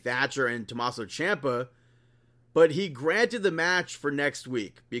Timothy Thatcher and Tommaso Ciampa, but he granted the match for next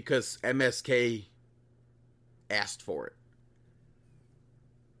week because MSK asked for it.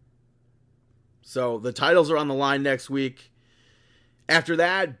 So the titles are on the line next week. After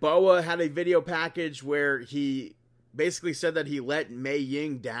that, Boa had a video package where he basically said that he let Mei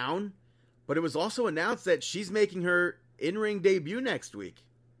Ying down, but it was also announced that she's making her in-ring debut next week.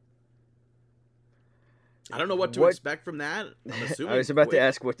 I don't know what to expect from that. I'm assuming I was about to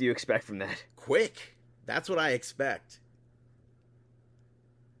ask, what do you expect from that? Quick. That's what I expect.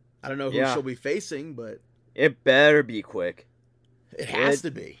 I don't know who she'll be facing, but it better be quick. It has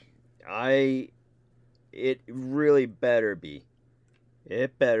to be. It really better be.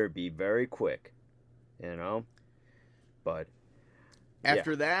 It better be very quick. You know? But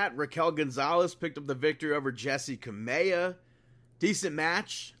after that, Raquel Gonzalez picked up the victory over Jessie Kamea. Decent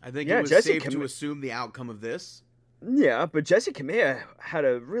match. I think it was safe to assume the outcome of this. Yeah, but Jessie Kamea had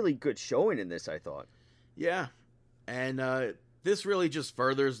a really good showing in this, I thought. Yeah. And this really just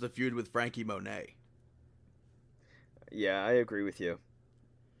furthers the feud with Frankie Monet. Yeah, I agree with you.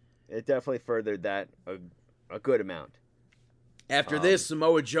 It definitely furthered that a good amount. After this,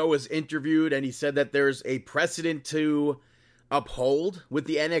 Samoa Joe was interviewed, and he said that there's a precedent to uphold with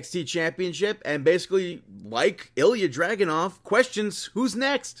the NXT Championship, and basically, like Ilya Dragunov, questions who's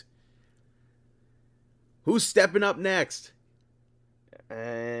next? Who's stepping up next?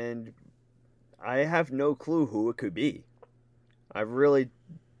 And I have no clue who it could be.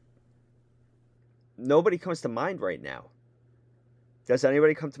 Nobody comes to mind right now. Does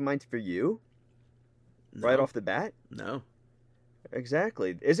anybody come to mind for you? No. Right off the bat? No.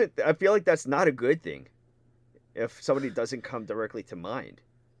 Exactly. I feel like that's not a good thing if somebody doesn't come directly to mind.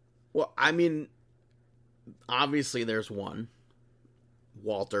 Well, I mean, obviously there's one.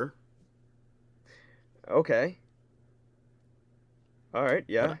 Walter. Okay. All right,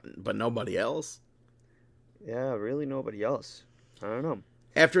 yeah. But nobody else. Yeah, really nobody else. I don't know.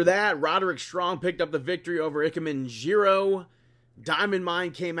 After that, Roderick Strong picked up the victory over Ikemen Jiro. Diamond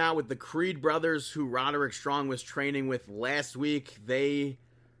Mine came out with the Creed brothers, who Roderick Strong was training with last week. They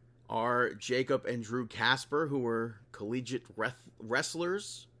are Jacob and Drew Casper, who were collegiate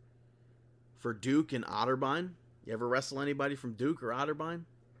wrestlers for Duke and Otterbein. You ever wrestle anybody from Duke or Otterbein?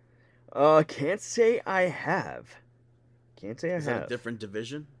 Can't say I have. Is that a different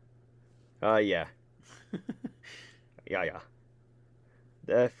division? Yeah. Yeah.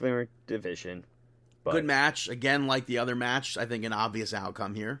 Different division. But good match. Again, like the other match, I think an obvious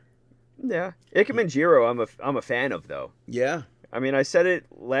outcome here. Yeah. Ikemen Jiro, I'm a fan of, though. Yeah. I mean, I said it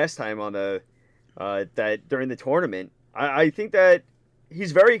last time on the that during the tournament. I think that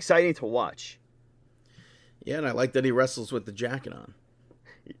he's very exciting to watch. Yeah, and I like that he wrestles with the jacket on.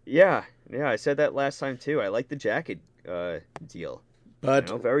 Yeah, I said that last time too. I like the jacket deal. But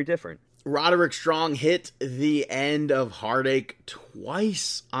very different. Roderick Strong hit the end of Heartache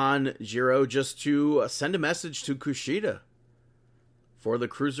twice on Jiro just to send a message to Kushida for the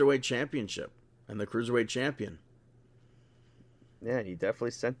Cruiserweight Championship and the Cruiserweight Champion. Yeah, and he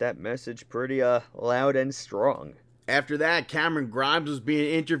definitely sent that message pretty loud and strong. After that, Cameron Grimes was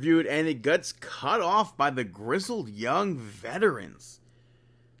being interviewed, and it gets cut off by the grizzled young veterans.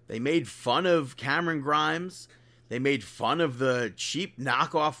 They made fun of Cameron Grimes. They made fun of the cheap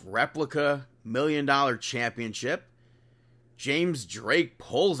knockoff replica $1 Million Championship. James Drake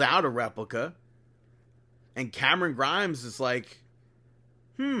pulls out a replica. And Cameron Grimes is like,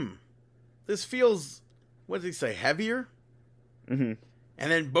 this feels, what did he say, heavier? Mm-hmm.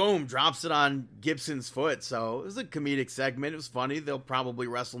 And then, boom, drops it on Gibson's foot. So it was a comedic segment. It was funny. They'll probably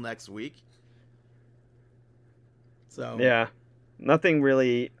wrestle next week. So yeah. Nothing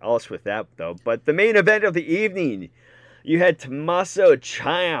really else with that, though. But the main event of the evening, you had Tommaso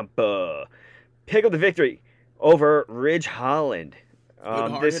Ciampa pick up the victory over Ridge Holland.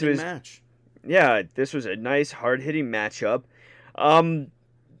 Good hard-hitting match. Yeah, this was a nice, hard-hitting matchup.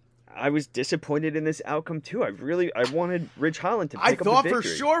 I was disappointed in this outcome, too. I wanted Ridge Holland to pick up the victory. I thought for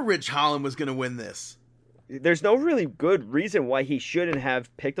sure Ridge Holland was going to win this. There's no really good reason why he shouldn't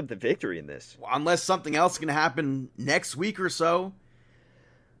have picked up the victory in this. Unless something else is going to happen next week or so.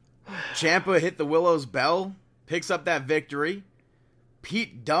 Ciampa hit the Willow's Bell, picks up that victory.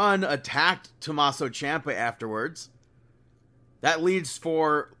 Pete Dunne attacked Tommaso Ciampa afterwards. That leads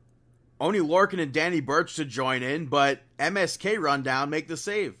for Oney Lorcan and Danny Burch to join in, but MSK Rundown make the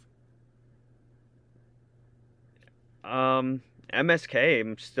save. MSK,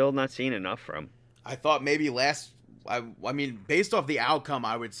 I'm still not seeing enough from. I thought maybe I mean, based off the outcome,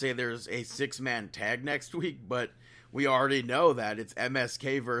 I would say there's a 6-man tag next week, but we already know that it's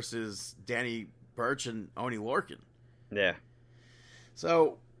MSK versus Danny Burch and Oney Lorcan. Yeah.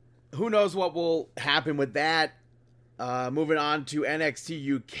 So, who knows what will happen with that. Moving on to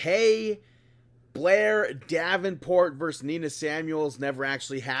NXT UK. Blair Davenport versus Nina Samuels never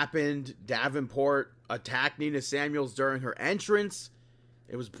actually happened. Davenport attacked Nina Samuels during her entrance.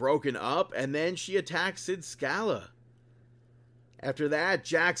 It was broken up, and then she attacked Sid Scala. After that,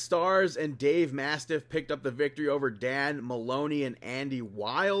 Jack Stars and Dave Mastiff picked up the victory over Dan Maloney and Andy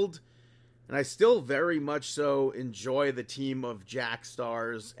Wild. And I still very much so enjoy the team of Jack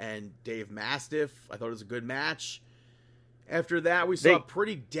Stars and Dave Mastiff. I thought it was a good match. After that, we saw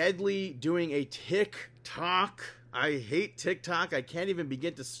Pretty Deadly doing a TikTok. I hate TikTok. I can't even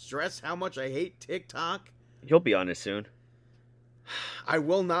begin to stress how much I hate TikTok. You'll be on it soon. I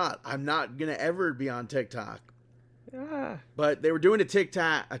will not. I'm not going to ever be on TikTok. But they were doing a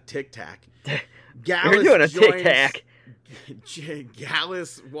TikTok. Gallus You're doing a TikTok.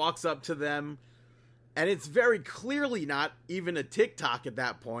 Gallus walks up to them, and it's very clearly not even a TikTok at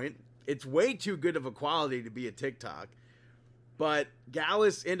that point. It's way too good of a quality to be a TikTok. But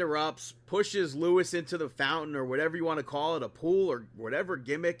Gallus interrupts, pushes Lewis into the fountain, or whatever you want to call it, a pool, or whatever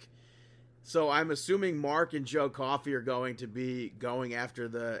gimmick. So I'm assuming Mark and Joe Coffey are going to be going after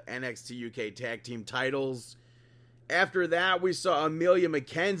the NXT UK Tag Team titles. After that, we saw Amelia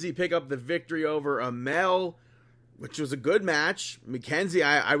McKenzie pick up the victory over Amel, which was a good match. McKenzie,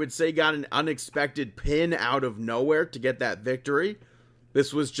 I would say, got an unexpected pin out of nowhere to get that victory.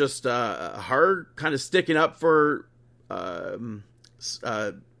 This was just her kind of sticking up for Meiko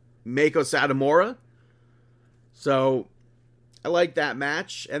Satomura. So I like that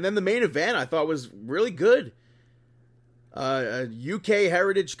match. And then the main event I thought was really good. A UK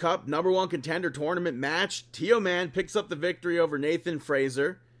Heritage Cup #1 contender tournament match. Tio Man picks up the victory over Nathan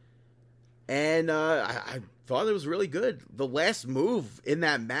Fraser. And I thought it was really good. The last move in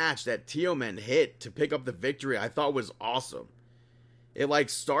that match that Tio Man hit to pick up the victory I thought was awesome. It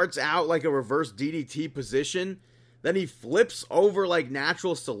starts out like a reverse DDT position. Then he flips over like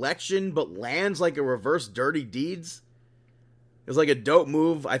natural selection, but lands like a reverse Dirty Deeds. It was like a dope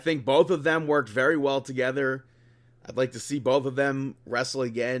move. I think both of them worked very well together. I'd like to see both of them wrestle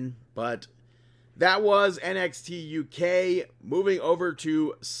again. But that was NXT UK. Moving over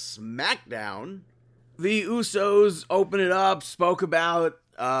to SmackDown. The Usos opened it up, spoke about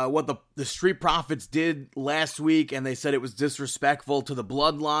what the Street Profits did last week, and they said it was disrespectful to the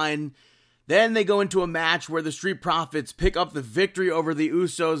Bloodline. Then they go into a match where the Street Profits pick up the victory over the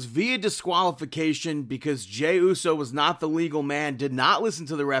Usos via disqualification because Jey Uso was not the legal man, did not listen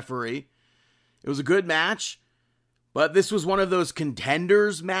to the referee. It was a good match, but this was one of those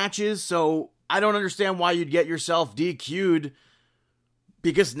contenders matches, so I don't understand why you'd get yourself DQ'd,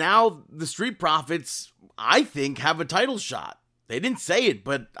 because now the Street Profits, I think, have a title shot. They didn't say it,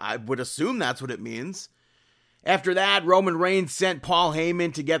 but I would assume that's what it means. After that, Roman Reigns sent Paul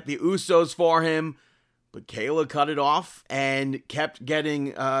Heyman to get the Usos for him, but Kayla cut it off and kept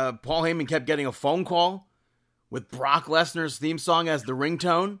getting, Paul Heyman kept getting a phone call with Brock Lesnar's theme song as the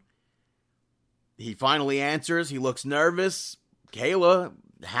ringtone. He finally answers. He looks nervous. Kayla,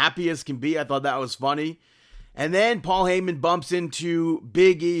 happy as can be. I thought that was funny. And then Paul Heyman bumps into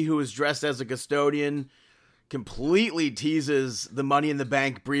Big E, who is dressed as a custodian, completely teases the Money in the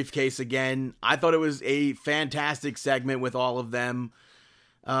Bank briefcase again. I thought it was a fantastic segment with all of them.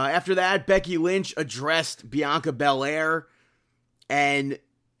 After that, Becky Lynch addressed Bianca Belair, and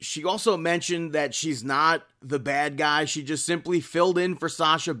she also mentioned that she's not the bad guy. She just simply filled in for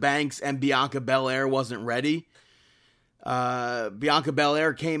Sasha Banks, and Bianca Belair wasn't ready. Bianca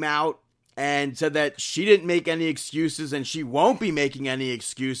Belair came out and said that she didn't make any excuses, and she won't be making any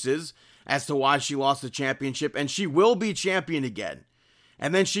excuses as to why she lost the championship, and she will be champion again.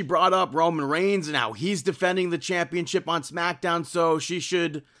 And then she brought up Roman Reigns and how he's defending the championship on SmackDown, so she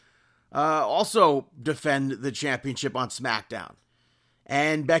should also defend the championship on SmackDown.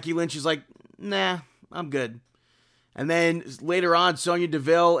 And Becky Lynch is like, nah, I'm good. And then later on, Sonya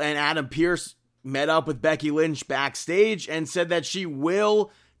Deville and Adam Pearce met up with Becky Lynch backstage and said that she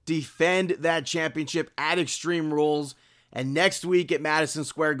will defend that championship at Extreme Rules. And next week at Madison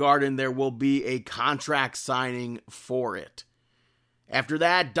Square Garden, there will be a contract signing for it. After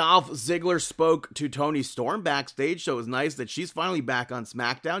that, Dolph Ziggler spoke to Toni Storm backstage, so it was nice that she's finally back on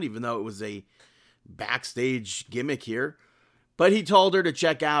SmackDown, even though it was a backstage gimmick here. But he told her to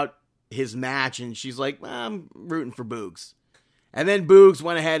check out his match, and she's like, I'm rooting for Boogs. And then Boogs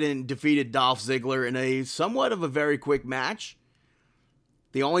went ahead and defeated Dolph Ziggler in a somewhat of a very quick match.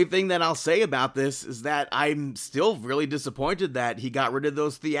 The only thing that I'll say about this is that I'm still really disappointed that he got rid of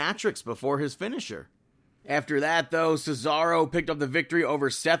those theatrics before his finisher. After that, though, Cesaro picked up the victory over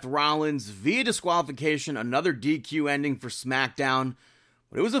Seth Rollins via disqualification, another DQ ending for SmackDown.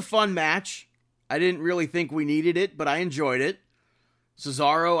 But it was a fun match. I didn't really think we needed it, but I enjoyed it.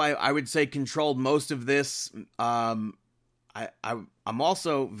 Cesaro, I would say, controlled most of this. I'm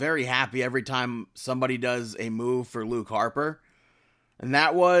also very happy every time somebody does a move for Luke Harper. And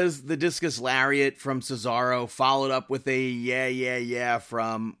that was the discus lariat from Cesaro, followed up with a yeah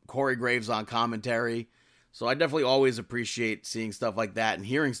from Corey Graves on commentary. So I definitely always appreciate seeing stuff like that and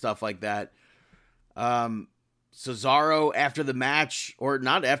hearing stuff like that. Cesaro, after the match, or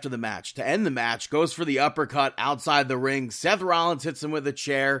not after the match, to end the match, goes for the uppercut outside the ring. Seth Rollins hits him with a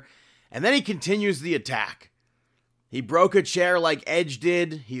chair, and then he continues the attack. He broke a chair like Edge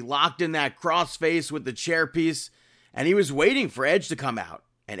did. He locked in that crossface with the chair piece, and he was waiting for Edge to come out.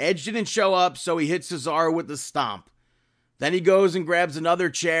 And Edge didn't show up, so he hits Cesaro with the stomp. Then he goes and grabs another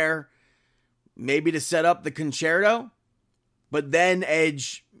chair, maybe to set up the concerto. But then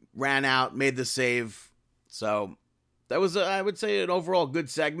Edge ran out, made the save. So that was, I would say, an overall good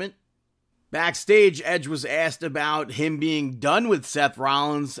segment. Backstage, Edge was asked about him being done with Seth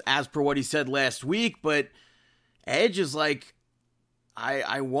Rollins, as per what he said last week. But Edge is like,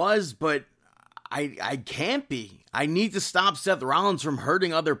 I was, but I can't be. I need to stop Seth Rollins from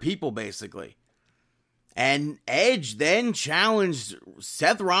hurting other people, basically. And Edge then challenged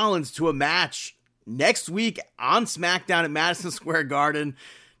Seth Rollins to a match next week on SmackDown at Madison Square Garden.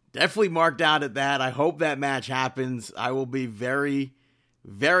 Definitely marked out at that. I hope that match happens. I will be very,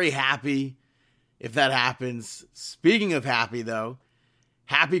 very happy if that happens. Speaking of happy, though,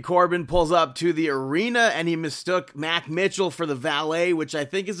 Happy Corbin pulls up to the arena and he mistook Mac Mitchell for the valet, which I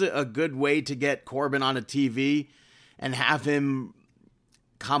think is a good way to get Corbin on a TV and have him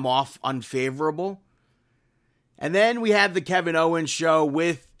come off unfavorable. And then we had the Kevin Owens show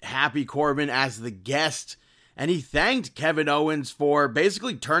with Happy Corbin as the guest, and he thanked Kevin Owens for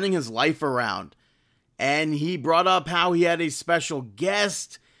basically turning his life around. And he brought up how he had a special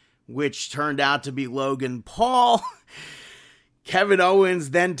guest, which turned out to be Logan Paul. Kevin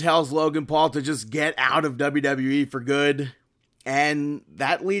Owens then tells Logan Paul to just get out of WWE for good. And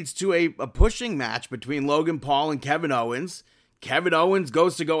that leads to a pushing match between Logan Paul and Kevin Owens. Kevin Owens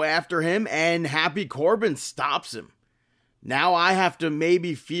goes to go after him, and Happy Corbin stops him. Now I have to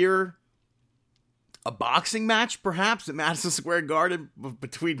maybe fear a boxing match, perhaps, at Madison Square Garden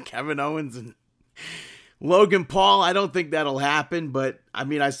between Kevin Owens and Logan Paul. I don't think that'll happen, but, I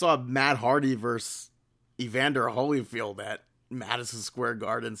mean, I saw Matt Hardy versus Evander Holyfield at Madison Square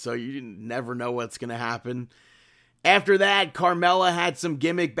Garden, so you never know what's going to happen. After that, Carmella had some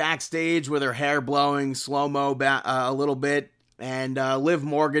gimmick backstage with her hair blowing, slow-mo a little bit. And Liv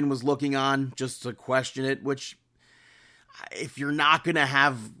Morgan was looking on just to question it, which, if you're not going to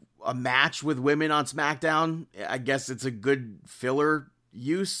have a match with women on SmackDown, I guess it's a good filler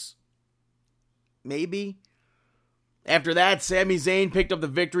use, maybe. After that, Sami Zayn picked up the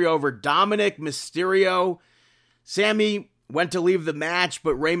victory over Dominic Mysterio. Sami went to leave the match,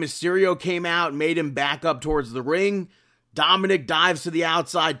 but Rey Mysterio came out and made him back up towards the ring. Dominic dives to the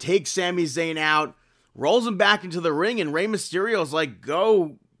outside, takes Sami Zayn out, rolls him back into the ring, and Rey Mysterio's like,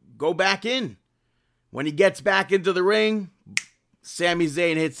 go back in. When he gets back into the ring, Sami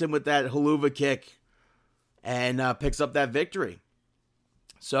Zayn hits him with that haluva kick and picks up that victory.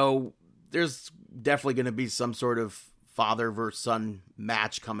 So there's definitely going to be some sort of father versus son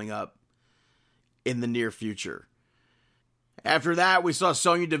match coming up in the near future. After that, we saw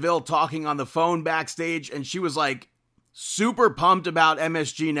Sonya Deville talking on the phone backstage, and she was like super pumped about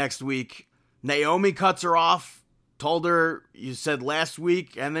MSG next week. Naomi cuts her off, told her, you said last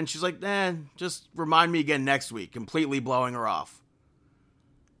week, and then she's like, just remind me again next week, completely blowing her off.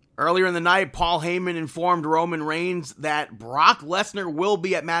 Earlier in the night, Paul Heyman informed Roman Reigns that Brock Lesnar will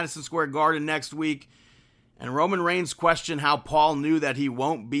be at Madison Square Garden next week, and Roman Reigns questioned how Paul knew that he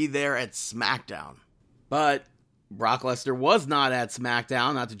won't be there at SmackDown. But Brock Lesnar was not at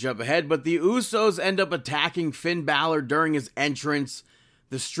SmackDown, not to jump ahead, but the Usos end up attacking Finn Balor during his entrance.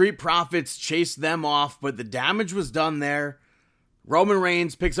 The Street Profits chased them off, but the damage was done there. Roman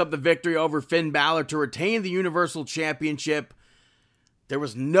Reigns picks up the victory over Finn Balor to retain the Universal Championship. There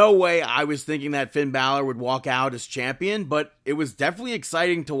was no way I was thinking that Finn Balor would walk out as champion, but it was definitely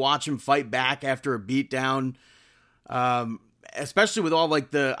exciting to watch him fight back after a beatdown. Especially with all I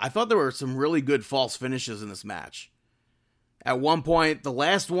thought there were some really good false finishes in this match. At one point, the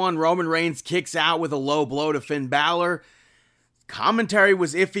last one, Roman Reigns kicks out with a low blow to Finn Balor. Commentary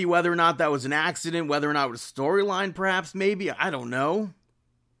was iffy whether or not that was an accident, whether or not it was a storyline perhaps, maybe, I don't know.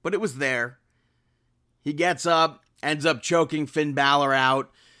 But it was there. He gets up, ends up choking Finn Balor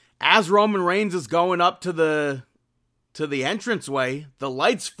out. As Roman Reigns is going up to the entranceway, the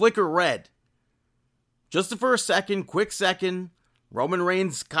lights flicker red. Just for a second, quick second, Roman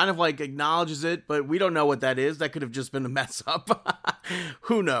Reigns kind of acknowledges it, but we don't know what that is. That could have just been a mess up.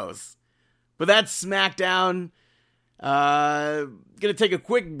 Who knows? But that's SmackDown. Gonna take a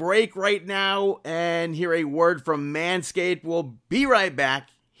quick break right now and hear a word from Manscaped. We'll be right back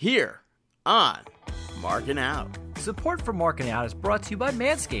here on Markin Out. Support for Markin Out is brought to you by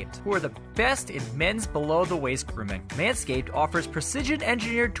Manscaped, who are the best in men's below-the-waist grooming. Manscaped offers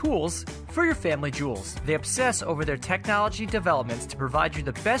precision-engineered tools for your family jewels. They obsess over their technology developments to provide you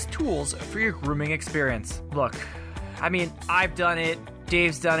the best tools for your grooming experience. Look, I mean, I've done it,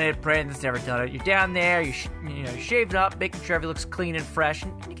 Dave's done it, Brandon's never done it. You're down there, you shave it up, making sure everything looks clean and fresh,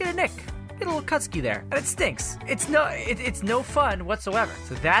 and you get a nick. Get a little cutsky there, and it stinks. It's no fun whatsoever.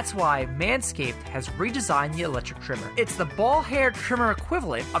 So that's why Manscaped has redesigned the electric trimmer. It's the ball hair trimmer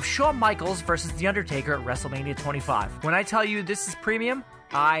equivalent of Shawn Michaels versus The Undertaker at WrestleMania 25. When I tell you this is premium,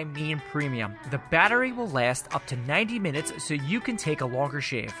 I mean premium. The battery will last up to 90 minutes so you can take a longer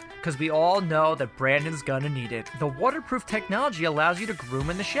shave, because we all know that Brandon's gonna need it. The waterproof technology allows you to groom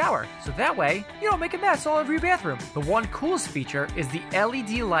in the shower, so that way you don't make a mess all over your bathroom. The one coolest feature is the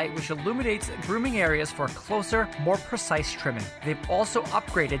LED light, which illuminates grooming areas for closer, more precise trimming. They've also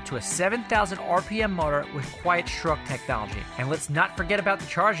upgraded to a 7,000 RPM motor with quiet stroke technology. And let's not forget about the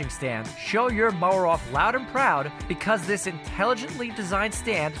charging stand. Show your mower off loud and proud, because this intelligently designed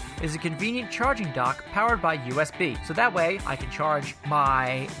stand is a convenient charging dock powered by USB. So that way I can charge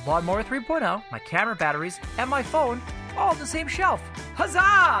my Lawnmower 3.0, my camera batteries, and my phone all on the same shelf.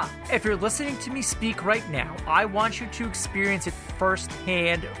 Huzzah! If you're listening to me speak right now, I want you to experience it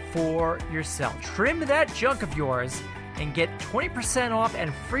firsthand for yourself. Trim that junk of yours and get 20% off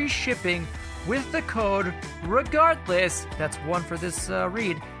and free shipping with the code REGARDLESS, that's one for this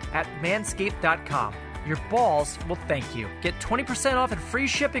read, at manscaped.com. Your balls will thank you. Get 20% off and free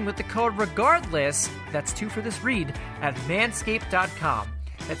shipping with the code REGARDLESS, that's two for this read, at manscaped.com.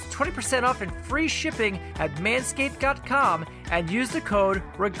 That's 20% off and free shipping at manscaped.com, and use the code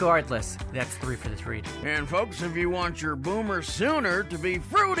REGARDLESS. That's three for this read. And folks, if you want your boomer sooner to be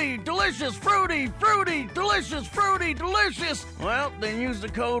fruity, delicious, fruity, delicious, fruity, delicious, well, then use the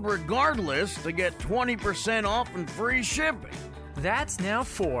code REGARDLESS to get 20% off and free shipping. That's now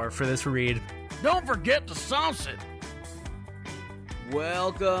four for this read. Don't forget to sauce it.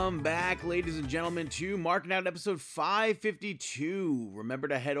 Welcome back, ladies and gentlemen, to Markin Out episode 552. Remember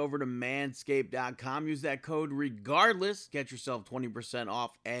to head over to manscaped.com. Use that code REGARDLESS. Get yourself 20%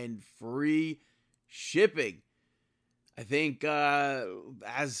 off and free shipping. I think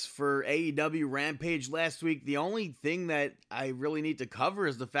as for AEW Rampage last week, the only thing that I really need to cover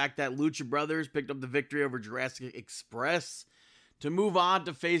is the fact that Lucha Brothers picked up the victory over Jurassic Express to move on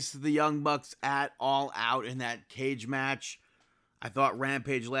to face the Young Bucks at All Out in that cage match. I thought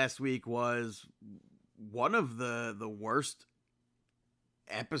Rampage last week was one of the worst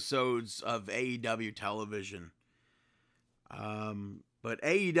episodes of AEW television. But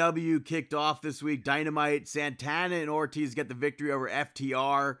AEW kicked off this week. Dynamite, Santana, and Ortiz get the victory over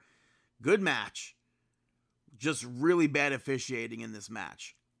FTR. Good match. Just really bad officiating in this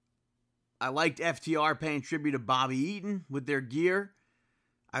match. I liked FTR paying tribute to Bobby Eaton with their gear.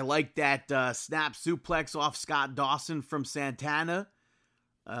 I liked that snap suplex off Scott Dawson from Santana.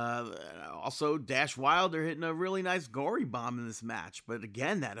 Also, Dash Wilder hitting a really nice gory bomb in this match. But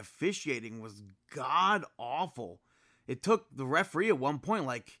again, that officiating was god-awful. It took the referee at one point,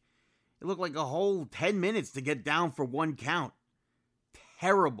 it looked like a whole 10 minutes to get down for one count.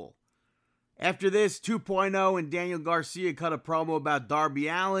 Terrible. After this, 2.0 and Daniel Garcia cut a promo about Darby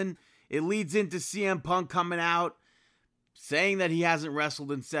Allin. It leads into CM Punk coming out, saying that he hasn't wrestled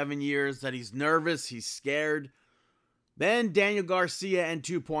in 7 years, that he's nervous, he's scared. Then Daniel Garcia and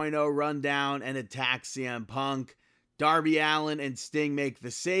 2.0 run down and attack CM Punk. Darby Allin and Sting make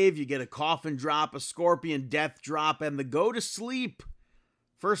the save. You get a coffin drop, a scorpion death drop, and the go to sleep.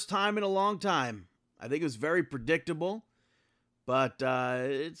 First time in a long time. I think it was very predictable, but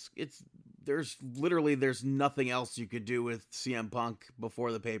there's nothing else you could do with CM Punk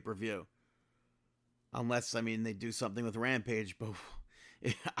before the pay-per-view. Unless, they do something with Rampage, but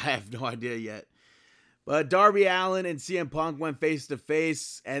I have no idea yet. But Darby Allin and CM Punk went face to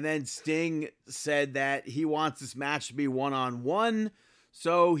face, and then Sting said that he wants this match to be one-on-one,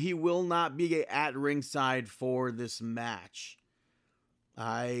 so he will not be at ringside for this match.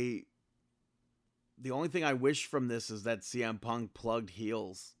 The only thing I wish from this is that CM Punk plugged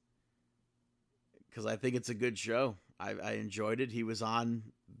heels, because I think it's a good show. I enjoyed it. He was on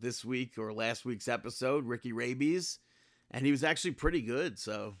this week or last week's episode, Ricky Rabies, and he was actually pretty good,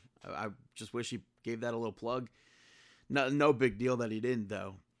 so I just wish he gave that a little plug. No big deal that he didn't,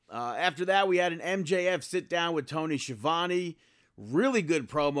 though. After that, we had an MJF sit-down with Tony Schiavone. Really good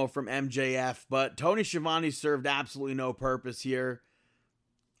promo from MJF, but Tony Schiavone served absolutely no purpose here.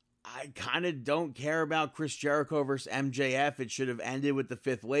 I kind of don't care about Chris Jericho versus MJF. It should have ended with the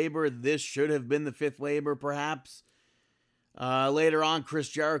Fifth Labor. This should have been the Fifth Labor, perhaps. Later on, Chris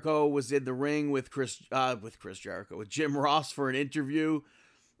Jericho was in the ring with Jim Ross for an interview.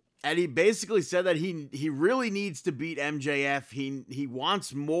 And he basically said that he really needs to beat MJF. He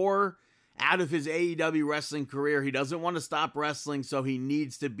wants more out of his AEW wrestling career. He doesn't want to stop wrestling, so he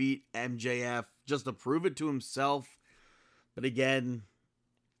needs to beat MJF just to prove it to himself. But again,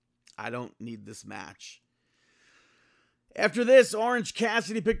 I don't need this match. After this, Orange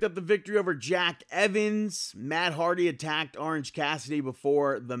Cassidy picked up the victory over Jack Evans. Matt Hardy attacked Orange Cassidy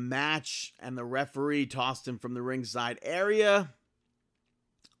before the match, and the referee tossed him from the ringside area.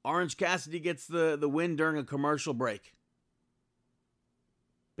 Orange Cassidy gets the win during a commercial break.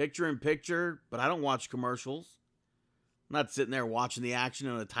 Picture in picture, but I don't watch commercials. I'm not sitting there watching the action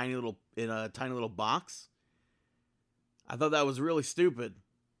in a tiny little box. I thought that was really stupid.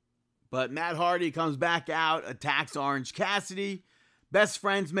 But Matt Hardy comes back out, attacks Orange Cassidy. Best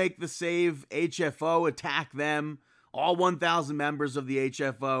friends make the save. HFO attack them. All 1,000 members of the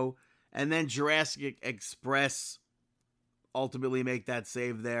HFO. And then Jurassic Express ultimately make that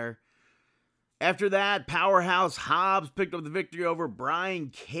save there. After that, Powerhouse Hobbs picked up the victory over Brian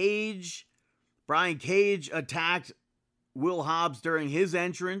Cage. Brian Cage attacked Will Hobbs during his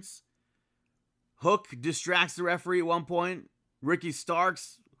entrance. Hook distracts the referee at one point. Ricky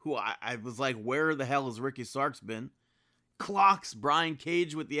Starks, who I was like, where the hell has Ricky Starks been? Clocks Brian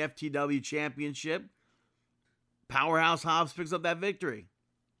Cage with the FTW Championship. Powerhouse Hobbs picks up that victory.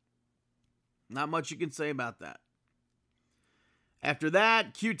 Not much you can say about that. After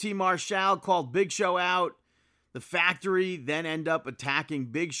that, QT Marshall called Big Show out. The Factory then end up attacking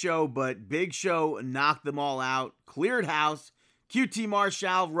Big Show, but Big Show knocked them all out. Cleared house. QT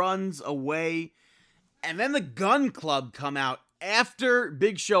Marshall runs away. And then the Gun Club come out after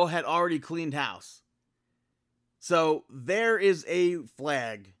Big Show had already cleaned house. So there is a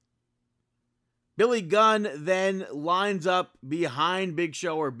flag. Billy Gunn then lines up behind Big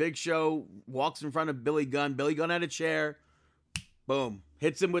Show, or Big Show walks in front of Billy Gunn. Billy Gunn had a chair. Boom.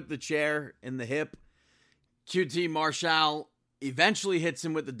 Hits him with the chair in the hip. QT Marshall eventually hits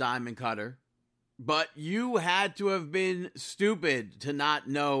him with the diamond cutter. But you had to have been stupid to not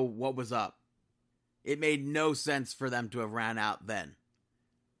know what was up. It made no sense for them to have ran out then.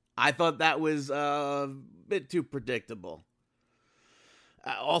 I thought that was a bit too predictable.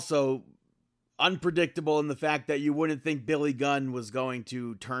 Also, unpredictable in the fact that you wouldn't think Billy Gunn was going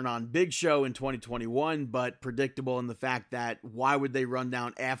to turn on Big Show in 2021, but predictable in the fact that why would they run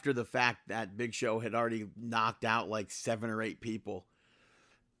down after the fact that Big Show had already knocked out like 7 or 8 people.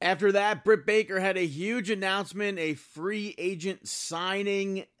 After that, Britt Baker had a huge announcement, a free agent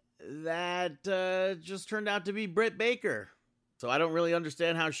signing that just turned out to be Britt Baker. So I don't really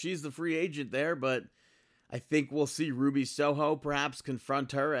understand how she's the free agent there, but I think we'll see Ruby Soho perhaps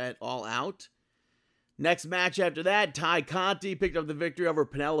confront her at All Out. Next match after that, Ty Conti picked up the victory over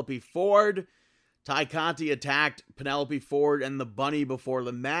Penelope Ford. Ty Conti attacked Penelope Ford and the Bunny before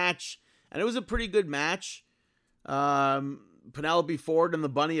the match, and it was a pretty good match. Penelope Ford and the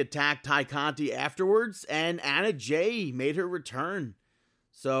Bunny attacked Ty Conti afterwards, and Anna Jay made her return.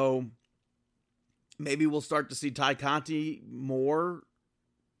 So maybe we'll start to see Ty Conti more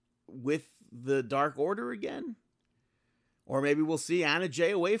with the Dark Order again. Or maybe we'll see Anna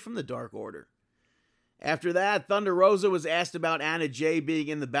Jay away from the Dark Order. After that, Thunder Rosa was asked about Anna Jay being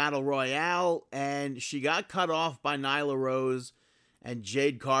in the Battle Royale, and she got cut off by Nyla Rose and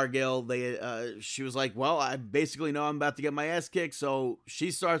Jade Cargill. She was like, well, I basically know I'm about to get my ass kicked, so she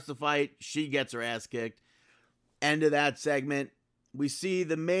starts the fight. She gets her ass kicked. End of that segment. We see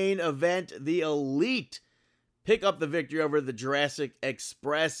the main event, the Elite, pick up the victory over the Jurassic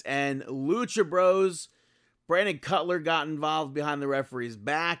Express and Lucha Bros. Brandon Cutler got involved behind the referee's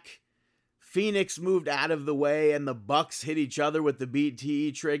back. Phoenix moved out of the way, and the Bucks hit each other with the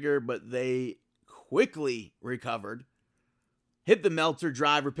BTE trigger, but they quickly recovered. hit the Meltzer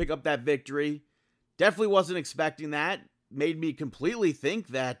driver, pick up that victory. Definitely wasn't expecting that. Made me completely think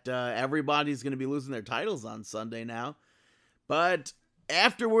that everybody's going to be losing their titles on Sunday now. But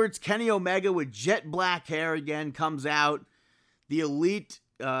afterwards, Kenny Omega with jet black hair again comes out. The Elite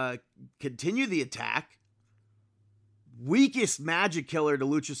continue the attack. Weakest magic killer to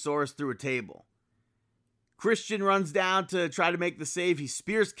Luchasaurus through a table. Christian runs down to try to make the save. He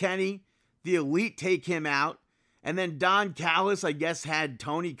spears Kenny. The Elite take him out. And then Don Callis, I guess, had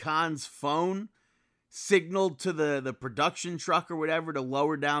Tony Khan's phone signaled to the production truck or whatever to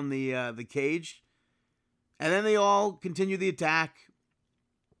lower down the cage. And then they all continue the attack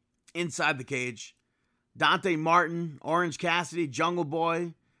inside the cage. Dante Martin, Orange Cassidy, Jungle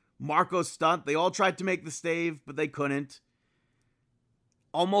Boy, Marco Stunt, they all tried to make the save, but they couldn't.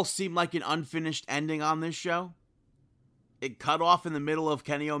 Almost seemed like an unfinished ending on this show. It cut off in the middle of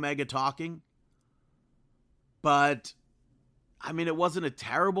Kenny Omega talking. But, I mean, it wasn't a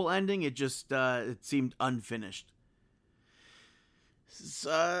terrible ending. It just, it seemed unfinished.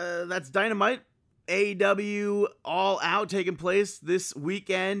 That's Dynamite. AEW All Out taking place this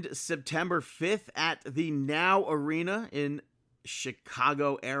weekend, September 5th at the Now Arena in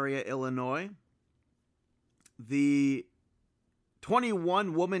Chicago area, Illinois. The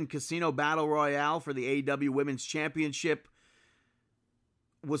 21-woman casino battle royale for the AEW Women's Championship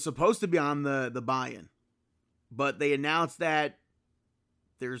was supposed to be on the buy-in, but they announced that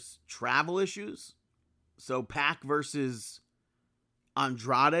there's travel issues. So Pac versus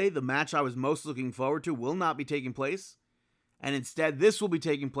Andrade, the match I was most looking forward to, will not be taking place. And instead, this will be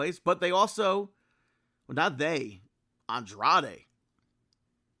taking place. But they also, well, not they, Andrade,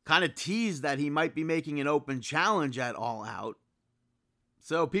 kind of teased that he might be making an open challenge at All Out.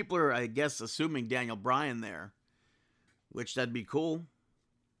 So people are, I guess, assuming Daniel Bryan there, which that'd be cool.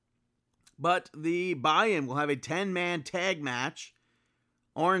 But the buy-in will have a 10-man tag match.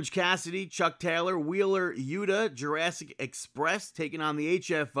 Orange Cassidy, Chuck Taylor, Wheeler Yuta, Jurassic Express taking on the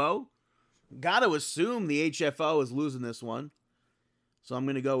HFO. Gotta assume the HFO is losing this one. So I'm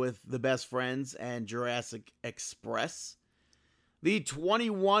going to go with the Best Friends and Jurassic Express. The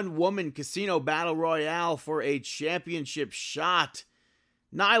 21-woman casino battle royale for a championship shot.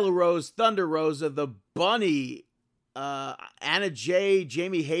 Nyla Rose, Thunder Rosa, The Bunny, Anna Jay,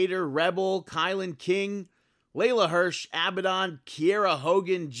 Jamie Hayter, Rebel, Kylan King, Layla Hirsch, Abaddon, Kiera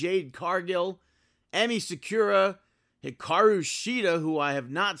Hogan, Jade Cargill, Emi Sakura, Hikaru Shida, who I have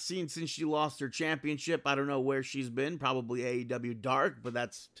not seen since she lost her championship. I don't know where she's been. Probably AEW Dark, but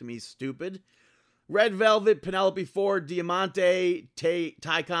that's, to me, stupid. Red Velvet, Penelope Ford, Diamante,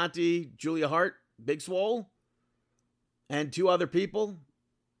 Ty Conti, Julia Hart, Big Swole, and two other people.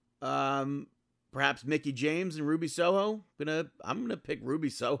 Perhaps Mickey James and Ruby Soho. I'm gonna pick Ruby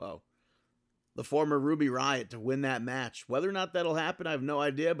Soho, the former Ruby Riott, to win that match. Whether or not that'll happen, I have no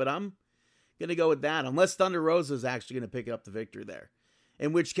idea, but I'm going to go with that, unless Thunder Rosa is actually going to pick up the victory there.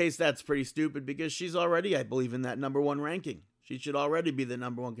 In which case, that's pretty stupid, because she's already, I believe, in that number one ranking. She should already be the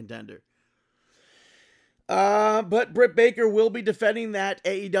number one contender. But Britt Baker will be defending that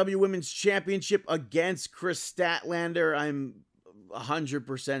AEW Women's Championship against Chris Statlander. I'm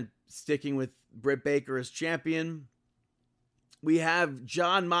 100% sticking with Britt Baker as champion. We have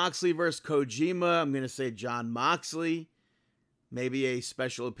Jon Moxley versus Kojima. I'm going to say Jon Moxley. Maybe a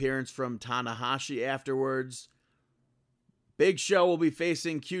special appearance from Tanahashi afterwards. Big Show will be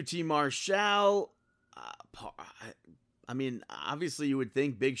facing QT Marshall. I mean, obviously you would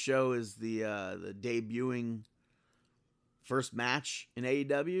think Big Show is the debuting first match in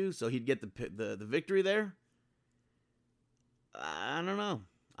AEW, so he'd get the victory there. I don't know.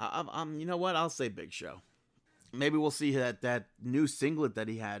 You know what? I'll say Big Show. Maybe we'll see that new singlet that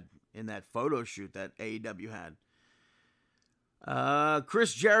he had in that photo shoot that AEW had.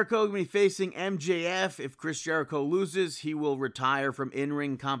 Chris Jericho going to be facing MJF. If Chris Jericho loses, he will retire from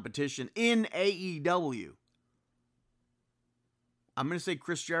in-ring competition in AEW. I'm going to say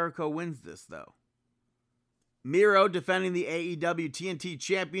Chris Jericho wins this, though. Miro defending the AEW TNT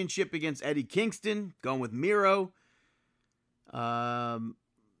Championship against Eddie Kingston. Going with Miro. CM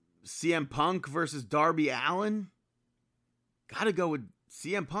Punk versus Darby Allin. Gotta go with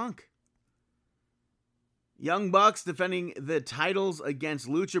CM Punk. Young Bucks defending the titles against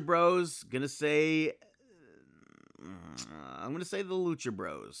Lucha Bros. I'm gonna say the Lucha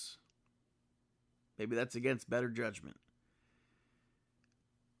Bros. Maybe that's against better judgment.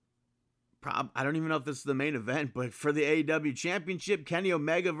 I don't even know if this is the main event, but for the AEW Championship, Kenny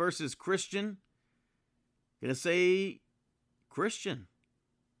Omega versus Christian. Gonna say Christian.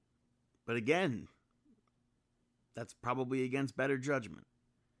 But again, that's probably against better judgment.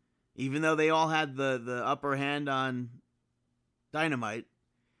 Even though they all had the upper hand on Dynamite,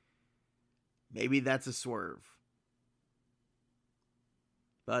 maybe that's a swerve.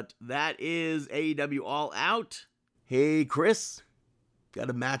 But that is AEW All Out. Hey, Chris, got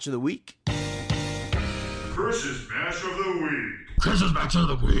a match of the week? Chris's match of the week. Chris's match of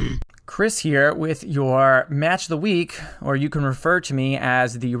the week. Chris here with your match of the week, or you can refer to me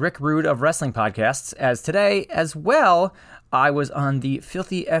as the Rick Rude of wrestling podcasts, as today as well I was on the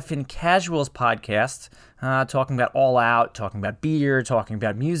Filthy Effin' Casuals podcast, talking about All Out, talking about beer, talking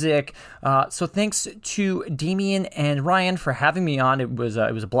about music. So thanks to Damian and Ryan for having me on. It was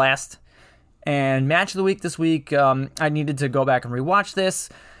a blast. And match of the week this week, I needed to go back and rewatch this.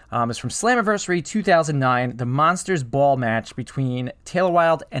 It's from Slammiversary 2009, the Monsters Ball match between Taylor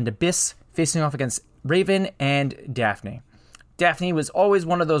Wilde and Abyss facing off against Raven and Daphne. Daphne was always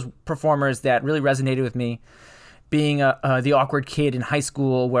one of those performers that really resonated with me. Being the awkward kid in high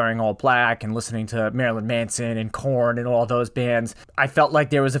school wearing all black and listening to Marilyn Manson and Korn and all those bands, I felt like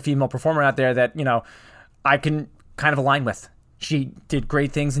there was a female performer out there that, I can kind of align with. She did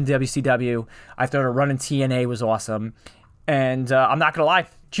great things in WCW. I thought her run in TNA was awesome. And I'm not going to lie,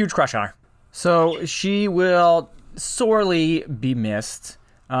 huge crush on her. So she will sorely be missed.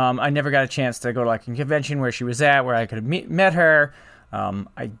 I never got a chance to go to a convention where she was at, where I could have met her.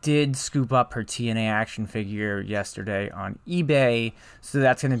 I did scoop up her TNA action figure yesterday on eBay, so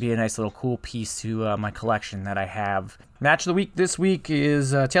that's going to be a nice little cool piece to my collection that I have. Match of the week this week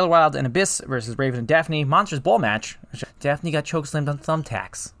is Taylor Wilde and Abyss versus Raven and Daphne. Monsters Ball match. Daphne got chokeslammed on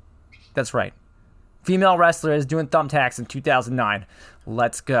thumbtacks. That's right. Female wrestlers doing thumbtacks in 2009.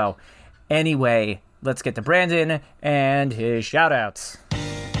 Let's go. Anyway, let's get to Brandon and his shout-outs.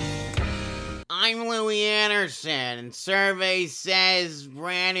 I'm Louis Anderson, and survey says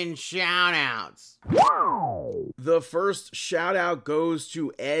Brandon shoutouts. The first shoutout goes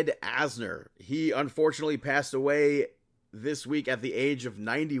to Ed Asner. He unfortunately passed away this week at the age of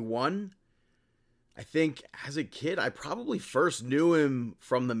 91. I think as a kid, I probably first knew him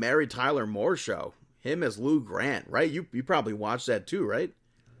from the Mary Tyler Moore Show. Him as Lou Grant, right? You probably watched that too, right?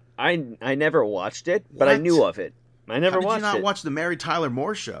 I never watched it, but I knew of it. I never watched it. How did you not watch the Mary Tyler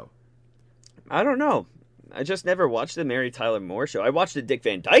Moore Show? I don't know. I just never watched the Mary Tyler Moore Show. I watched the Dick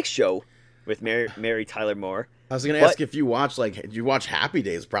Van Dyke Show with Mary Tyler Moore. I was going to ask if you watched, did you watch Happy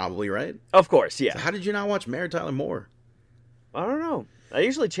Days probably, right? Of course, yeah. So how did you not watch Mary Tyler Moore? I don't know. I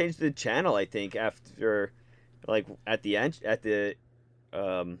usually change the channel, I think, after, at the end, at the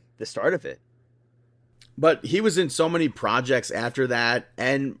start of it. But he was in so many projects after that,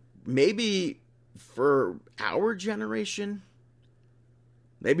 and maybe for our generation,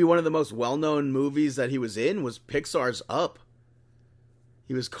 maybe one of the most well-known movies that he was in was Pixar's Up.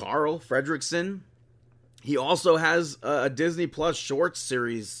 He was Carl Fredricksen. He also has a Disney Plus short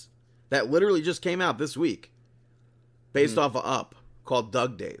series that literally just came out this week, based off of Up, called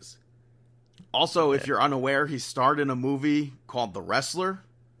Doug Days. Also, if you're unaware, he starred in a movie called The Wrestler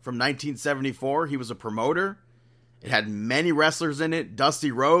from 1974. He was a promoter. It had many wrestlers in it.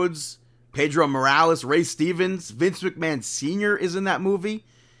 Dusty Rhodes, Pedro Morales, Ray Stevens, Vince McMahon Sr. is in that movie.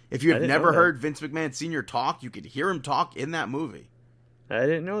 If you have never heard Vince McMahon Sr. talk, you could hear him talk in that movie. I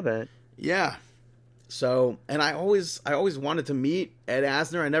didn't know that. Yeah. So, and I always wanted to meet Ed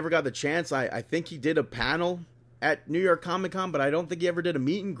Asner. I never got the chance. I think he did a panel at New York Comic Con, but I don't think he ever did a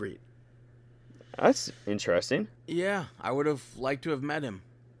meet and greet. That's interesting. Yeah, I would have liked to have met him.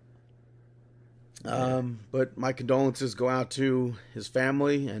 But my condolences go out to his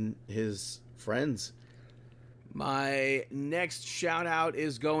family and his friends. My next shout out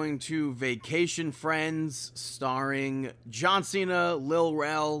is going to Vacation Friends, starring John Cena, Lil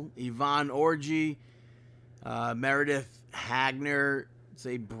Rel, Yvonne Orji, Meredith Hagner. It's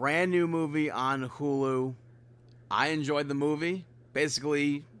a brand new movie on Hulu. I enjoyed the movie.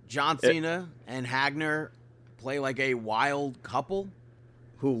 Basically, John Cena and Hagner play like a wild couple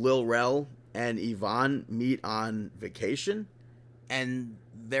who Lil Rel and Yvonne meet on vacation, and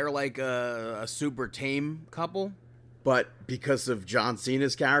they're like a super tame couple, but because of John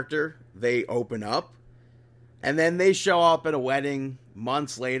Cena's character, they open up, and then they show up at a wedding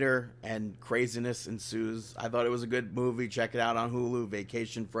months later, and craziness ensues. I thought it was a good movie. Check it out on Hulu,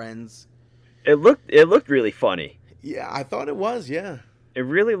 Vacation Friends. It looked really funny. Yeah, I thought it was, yeah. It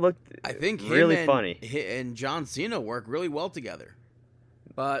really looked I think really funny. And John Cena work really well together.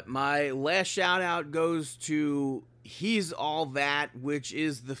 But my last shout out goes to He's All That, which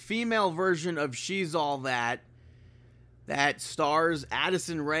is the female version of She's All That stars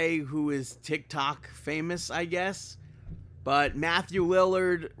Addison Rae, who is TikTok famous, I guess. But Matthew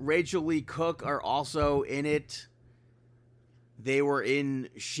Lillard, Rachel Lee Cook are also in it. They were in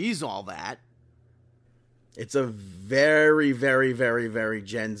She's All That. It's a very, very, very, very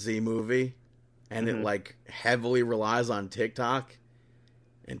Gen Z movie, and Mm-hmm. it like heavily relies on TikTok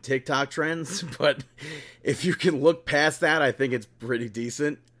and TikTok trends. But if you can look past that, I think it's pretty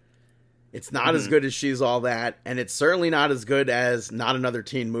decent. It's not as good as She's All That, and it's certainly not as good as Not Another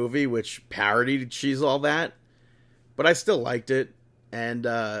Teen Movie, which parodied She's All That. But I still liked it, and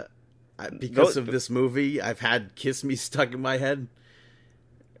because of this movie, I've had Kiss Me stuck in my head.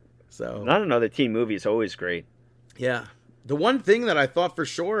 So Not Another Teen Movie is always great. yeah. The one thing that I thought for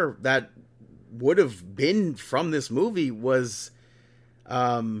sure that would have been from this movie was,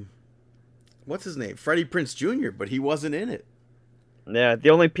 what's his name? Freddie Prinze Jr., but he wasn't in it. Yeah, the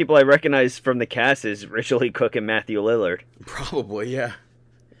only people I recognize from the cast is Rachel Lee Cook and Matthew Lillard. Probably, yeah.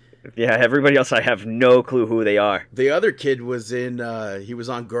 Yeah, everybody else I have no clue who they are. The other kid was in, he was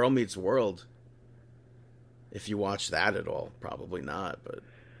on Girl Meets World. If you watch that at all. Probably not, but.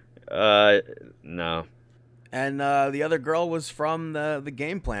 No. And the other girl was from the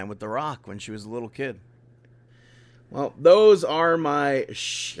Game Plan with The Rock when she was a little kid. Well, those are my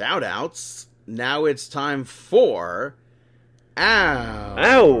shout-outs. Now it's time for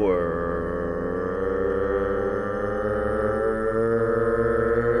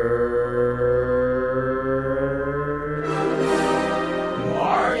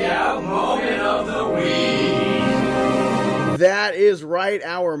Mark Out Moment of the Week. That is right,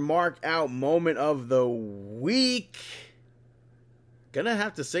 our Mark Out Moment of the Week. Gonna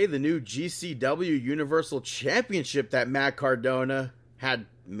have to say the new GCW Universal Championship that Matt Cardona had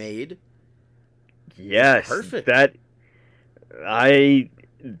made. Yes. Perfect.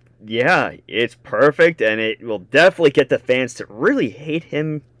 Yeah, it's perfect, and it will definitely get the fans to really hate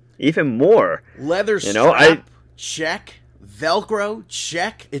him even more. Leather strap, check. Velcro,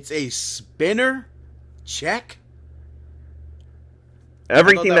 check. It's a spinner, check.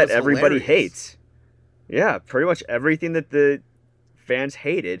 Everything that was everybody hilarious. hates. Yeah, pretty much everything that the fans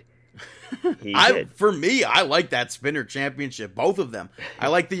hated, he did. For me, I like that spinner championship, both of them. I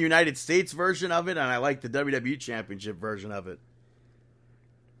like the United States version of it, and I like the WWE Championship version of it.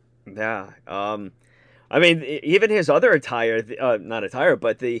 Yeah. I mean, even his other attire, not attire,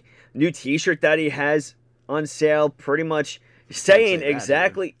 but the new T-shirt that he has on sale, pretty much saying say that,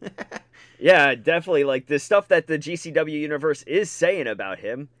 exactly. Yeah, definitely. Like the stuff that the GCW universe is saying about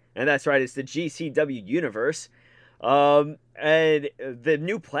him, and that's right, it's the GCW universe. And the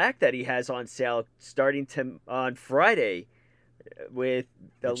new plaque that he has on sale starting on Friday, with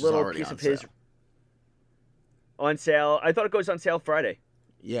a Which is little already piece on of his sale. on sale. I thought it goes on sale Friday.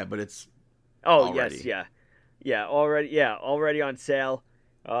 Yeah, but it's Oh already. yes, already on sale.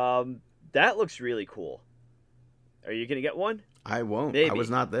 That looks really cool. Are you gonna get one? I won't. Maybe. I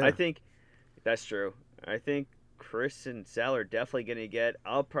was not there. I think that's true. I think Chris and Sal are definitely gonna get.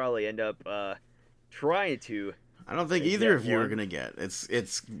 I'll probably end up trying to. I don't think They either get of you are one. gonna get.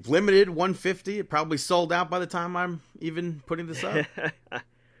 It's limited 150. It probably sold out by the time I'm even putting this up.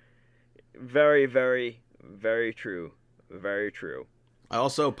 Very, very, very true. Very true. I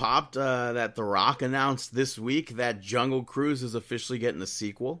also popped that The Rock announced this week that Jungle Cruise is officially getting a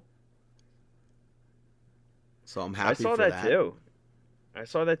sequel. So I'm happy I saw for that too. I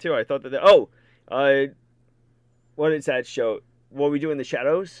saw that too. I thought that. What is that show? What We Do in the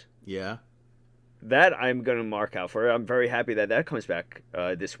Shadows? Yeah. That I'm gonna mark out for. I'm very happy that that comes back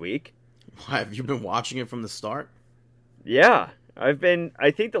this week. Why, have you been watching it from the start? Yeah, I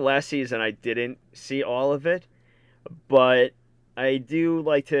think the last season I didn't see all of it, but I do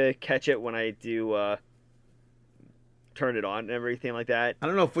like to catch it when I do turn it on and everything like that. I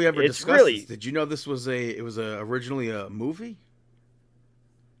don't know if we ever It's discussed really- this. Did you know this was originally a movie?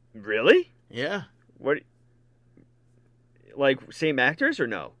 Really? Yeah. What? Like same actors or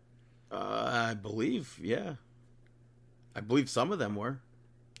no? I believe, yeah. I believe some of them were.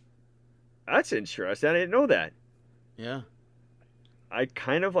 That's interesting. I didn't know that. Yeah. I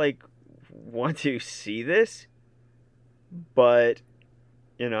kind of like want to see this, but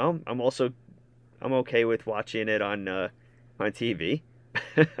I'm okay with watching it on TV.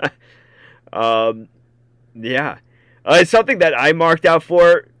 Yeah, it's something that I marked out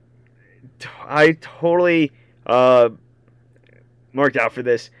for. I totally marked out for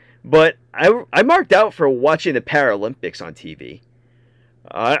this, but I marked out for watching the Paralympics on TV.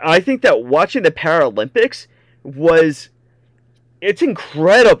 I think that watching the Paralympics it's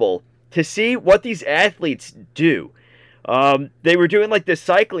incredible to see what these athletes do. They were doing like the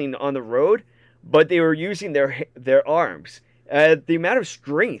cycling on the road, but they were using their arms. The amount of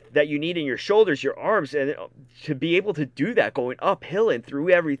strength that you need in your shoulders, your arms, and to be able to do that going uphill and through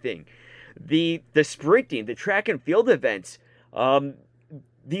everything. The sprinting, the track and field events.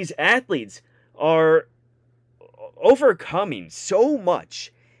 These athletes are overcoming so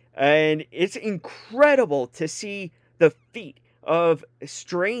much. And it's incredible to see the feat of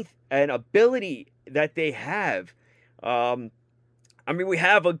strength and ability that they have. I mean, we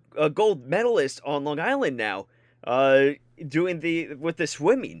have a gold medalist on Long Island now, doing with the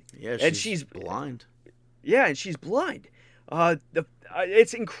swimming. Yeah, and she's blind. Yeah, and she's blind.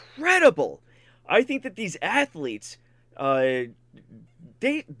 It's incredible. I think that these athletes,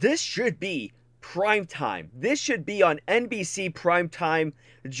 this should be prime time. This should be on NBC prime time,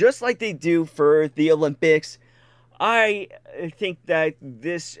 just like they do for the Olympics. I think that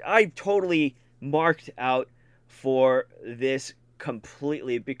I totally marked out for this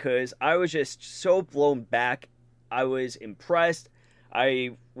completely because I was just so blown back. I was impressed.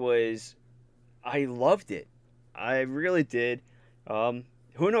 I loved it. I really did. Who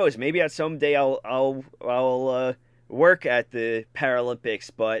knows? Maybe at some day I'll work at the Paralympics,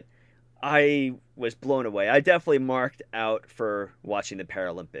 but I was blown away. I definitely marked out for watching the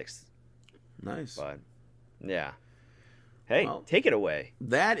Paralympics. Nice. But yeah. Hey, well, take it away.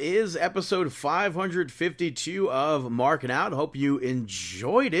 That is episode 552 of Markin Out. Hope you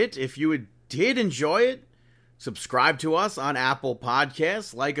enjoyed it. If you did enjoy it, subscribe to us on Apple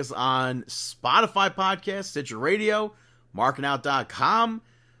Podcasts, like us on Spotify Podcasts, Stitcher Radio, markinout.com.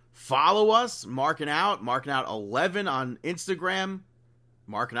 Follow us, Markin Out 11 on Instagram,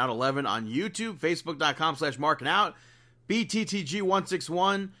 Markin Out 11 on YouTube, Facebook.com/markinout,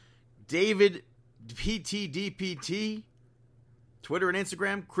 BTTG161, David PTDPT, Twitter and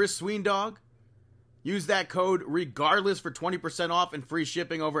Instagram, Chris Sweendog. Use that code regardless for 20% off and free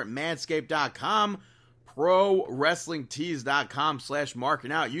shipping over at manscaped.com,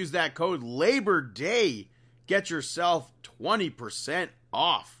 ProWrestlingTees.com/markinout. Use that code Labor Day. Get yourself 20%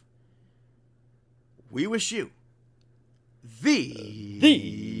 off. We wish you the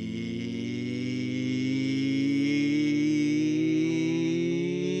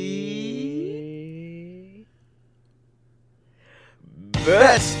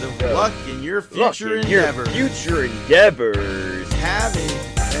best of luck in your future endeavors. Have a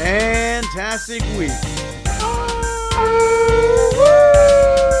fantastic week.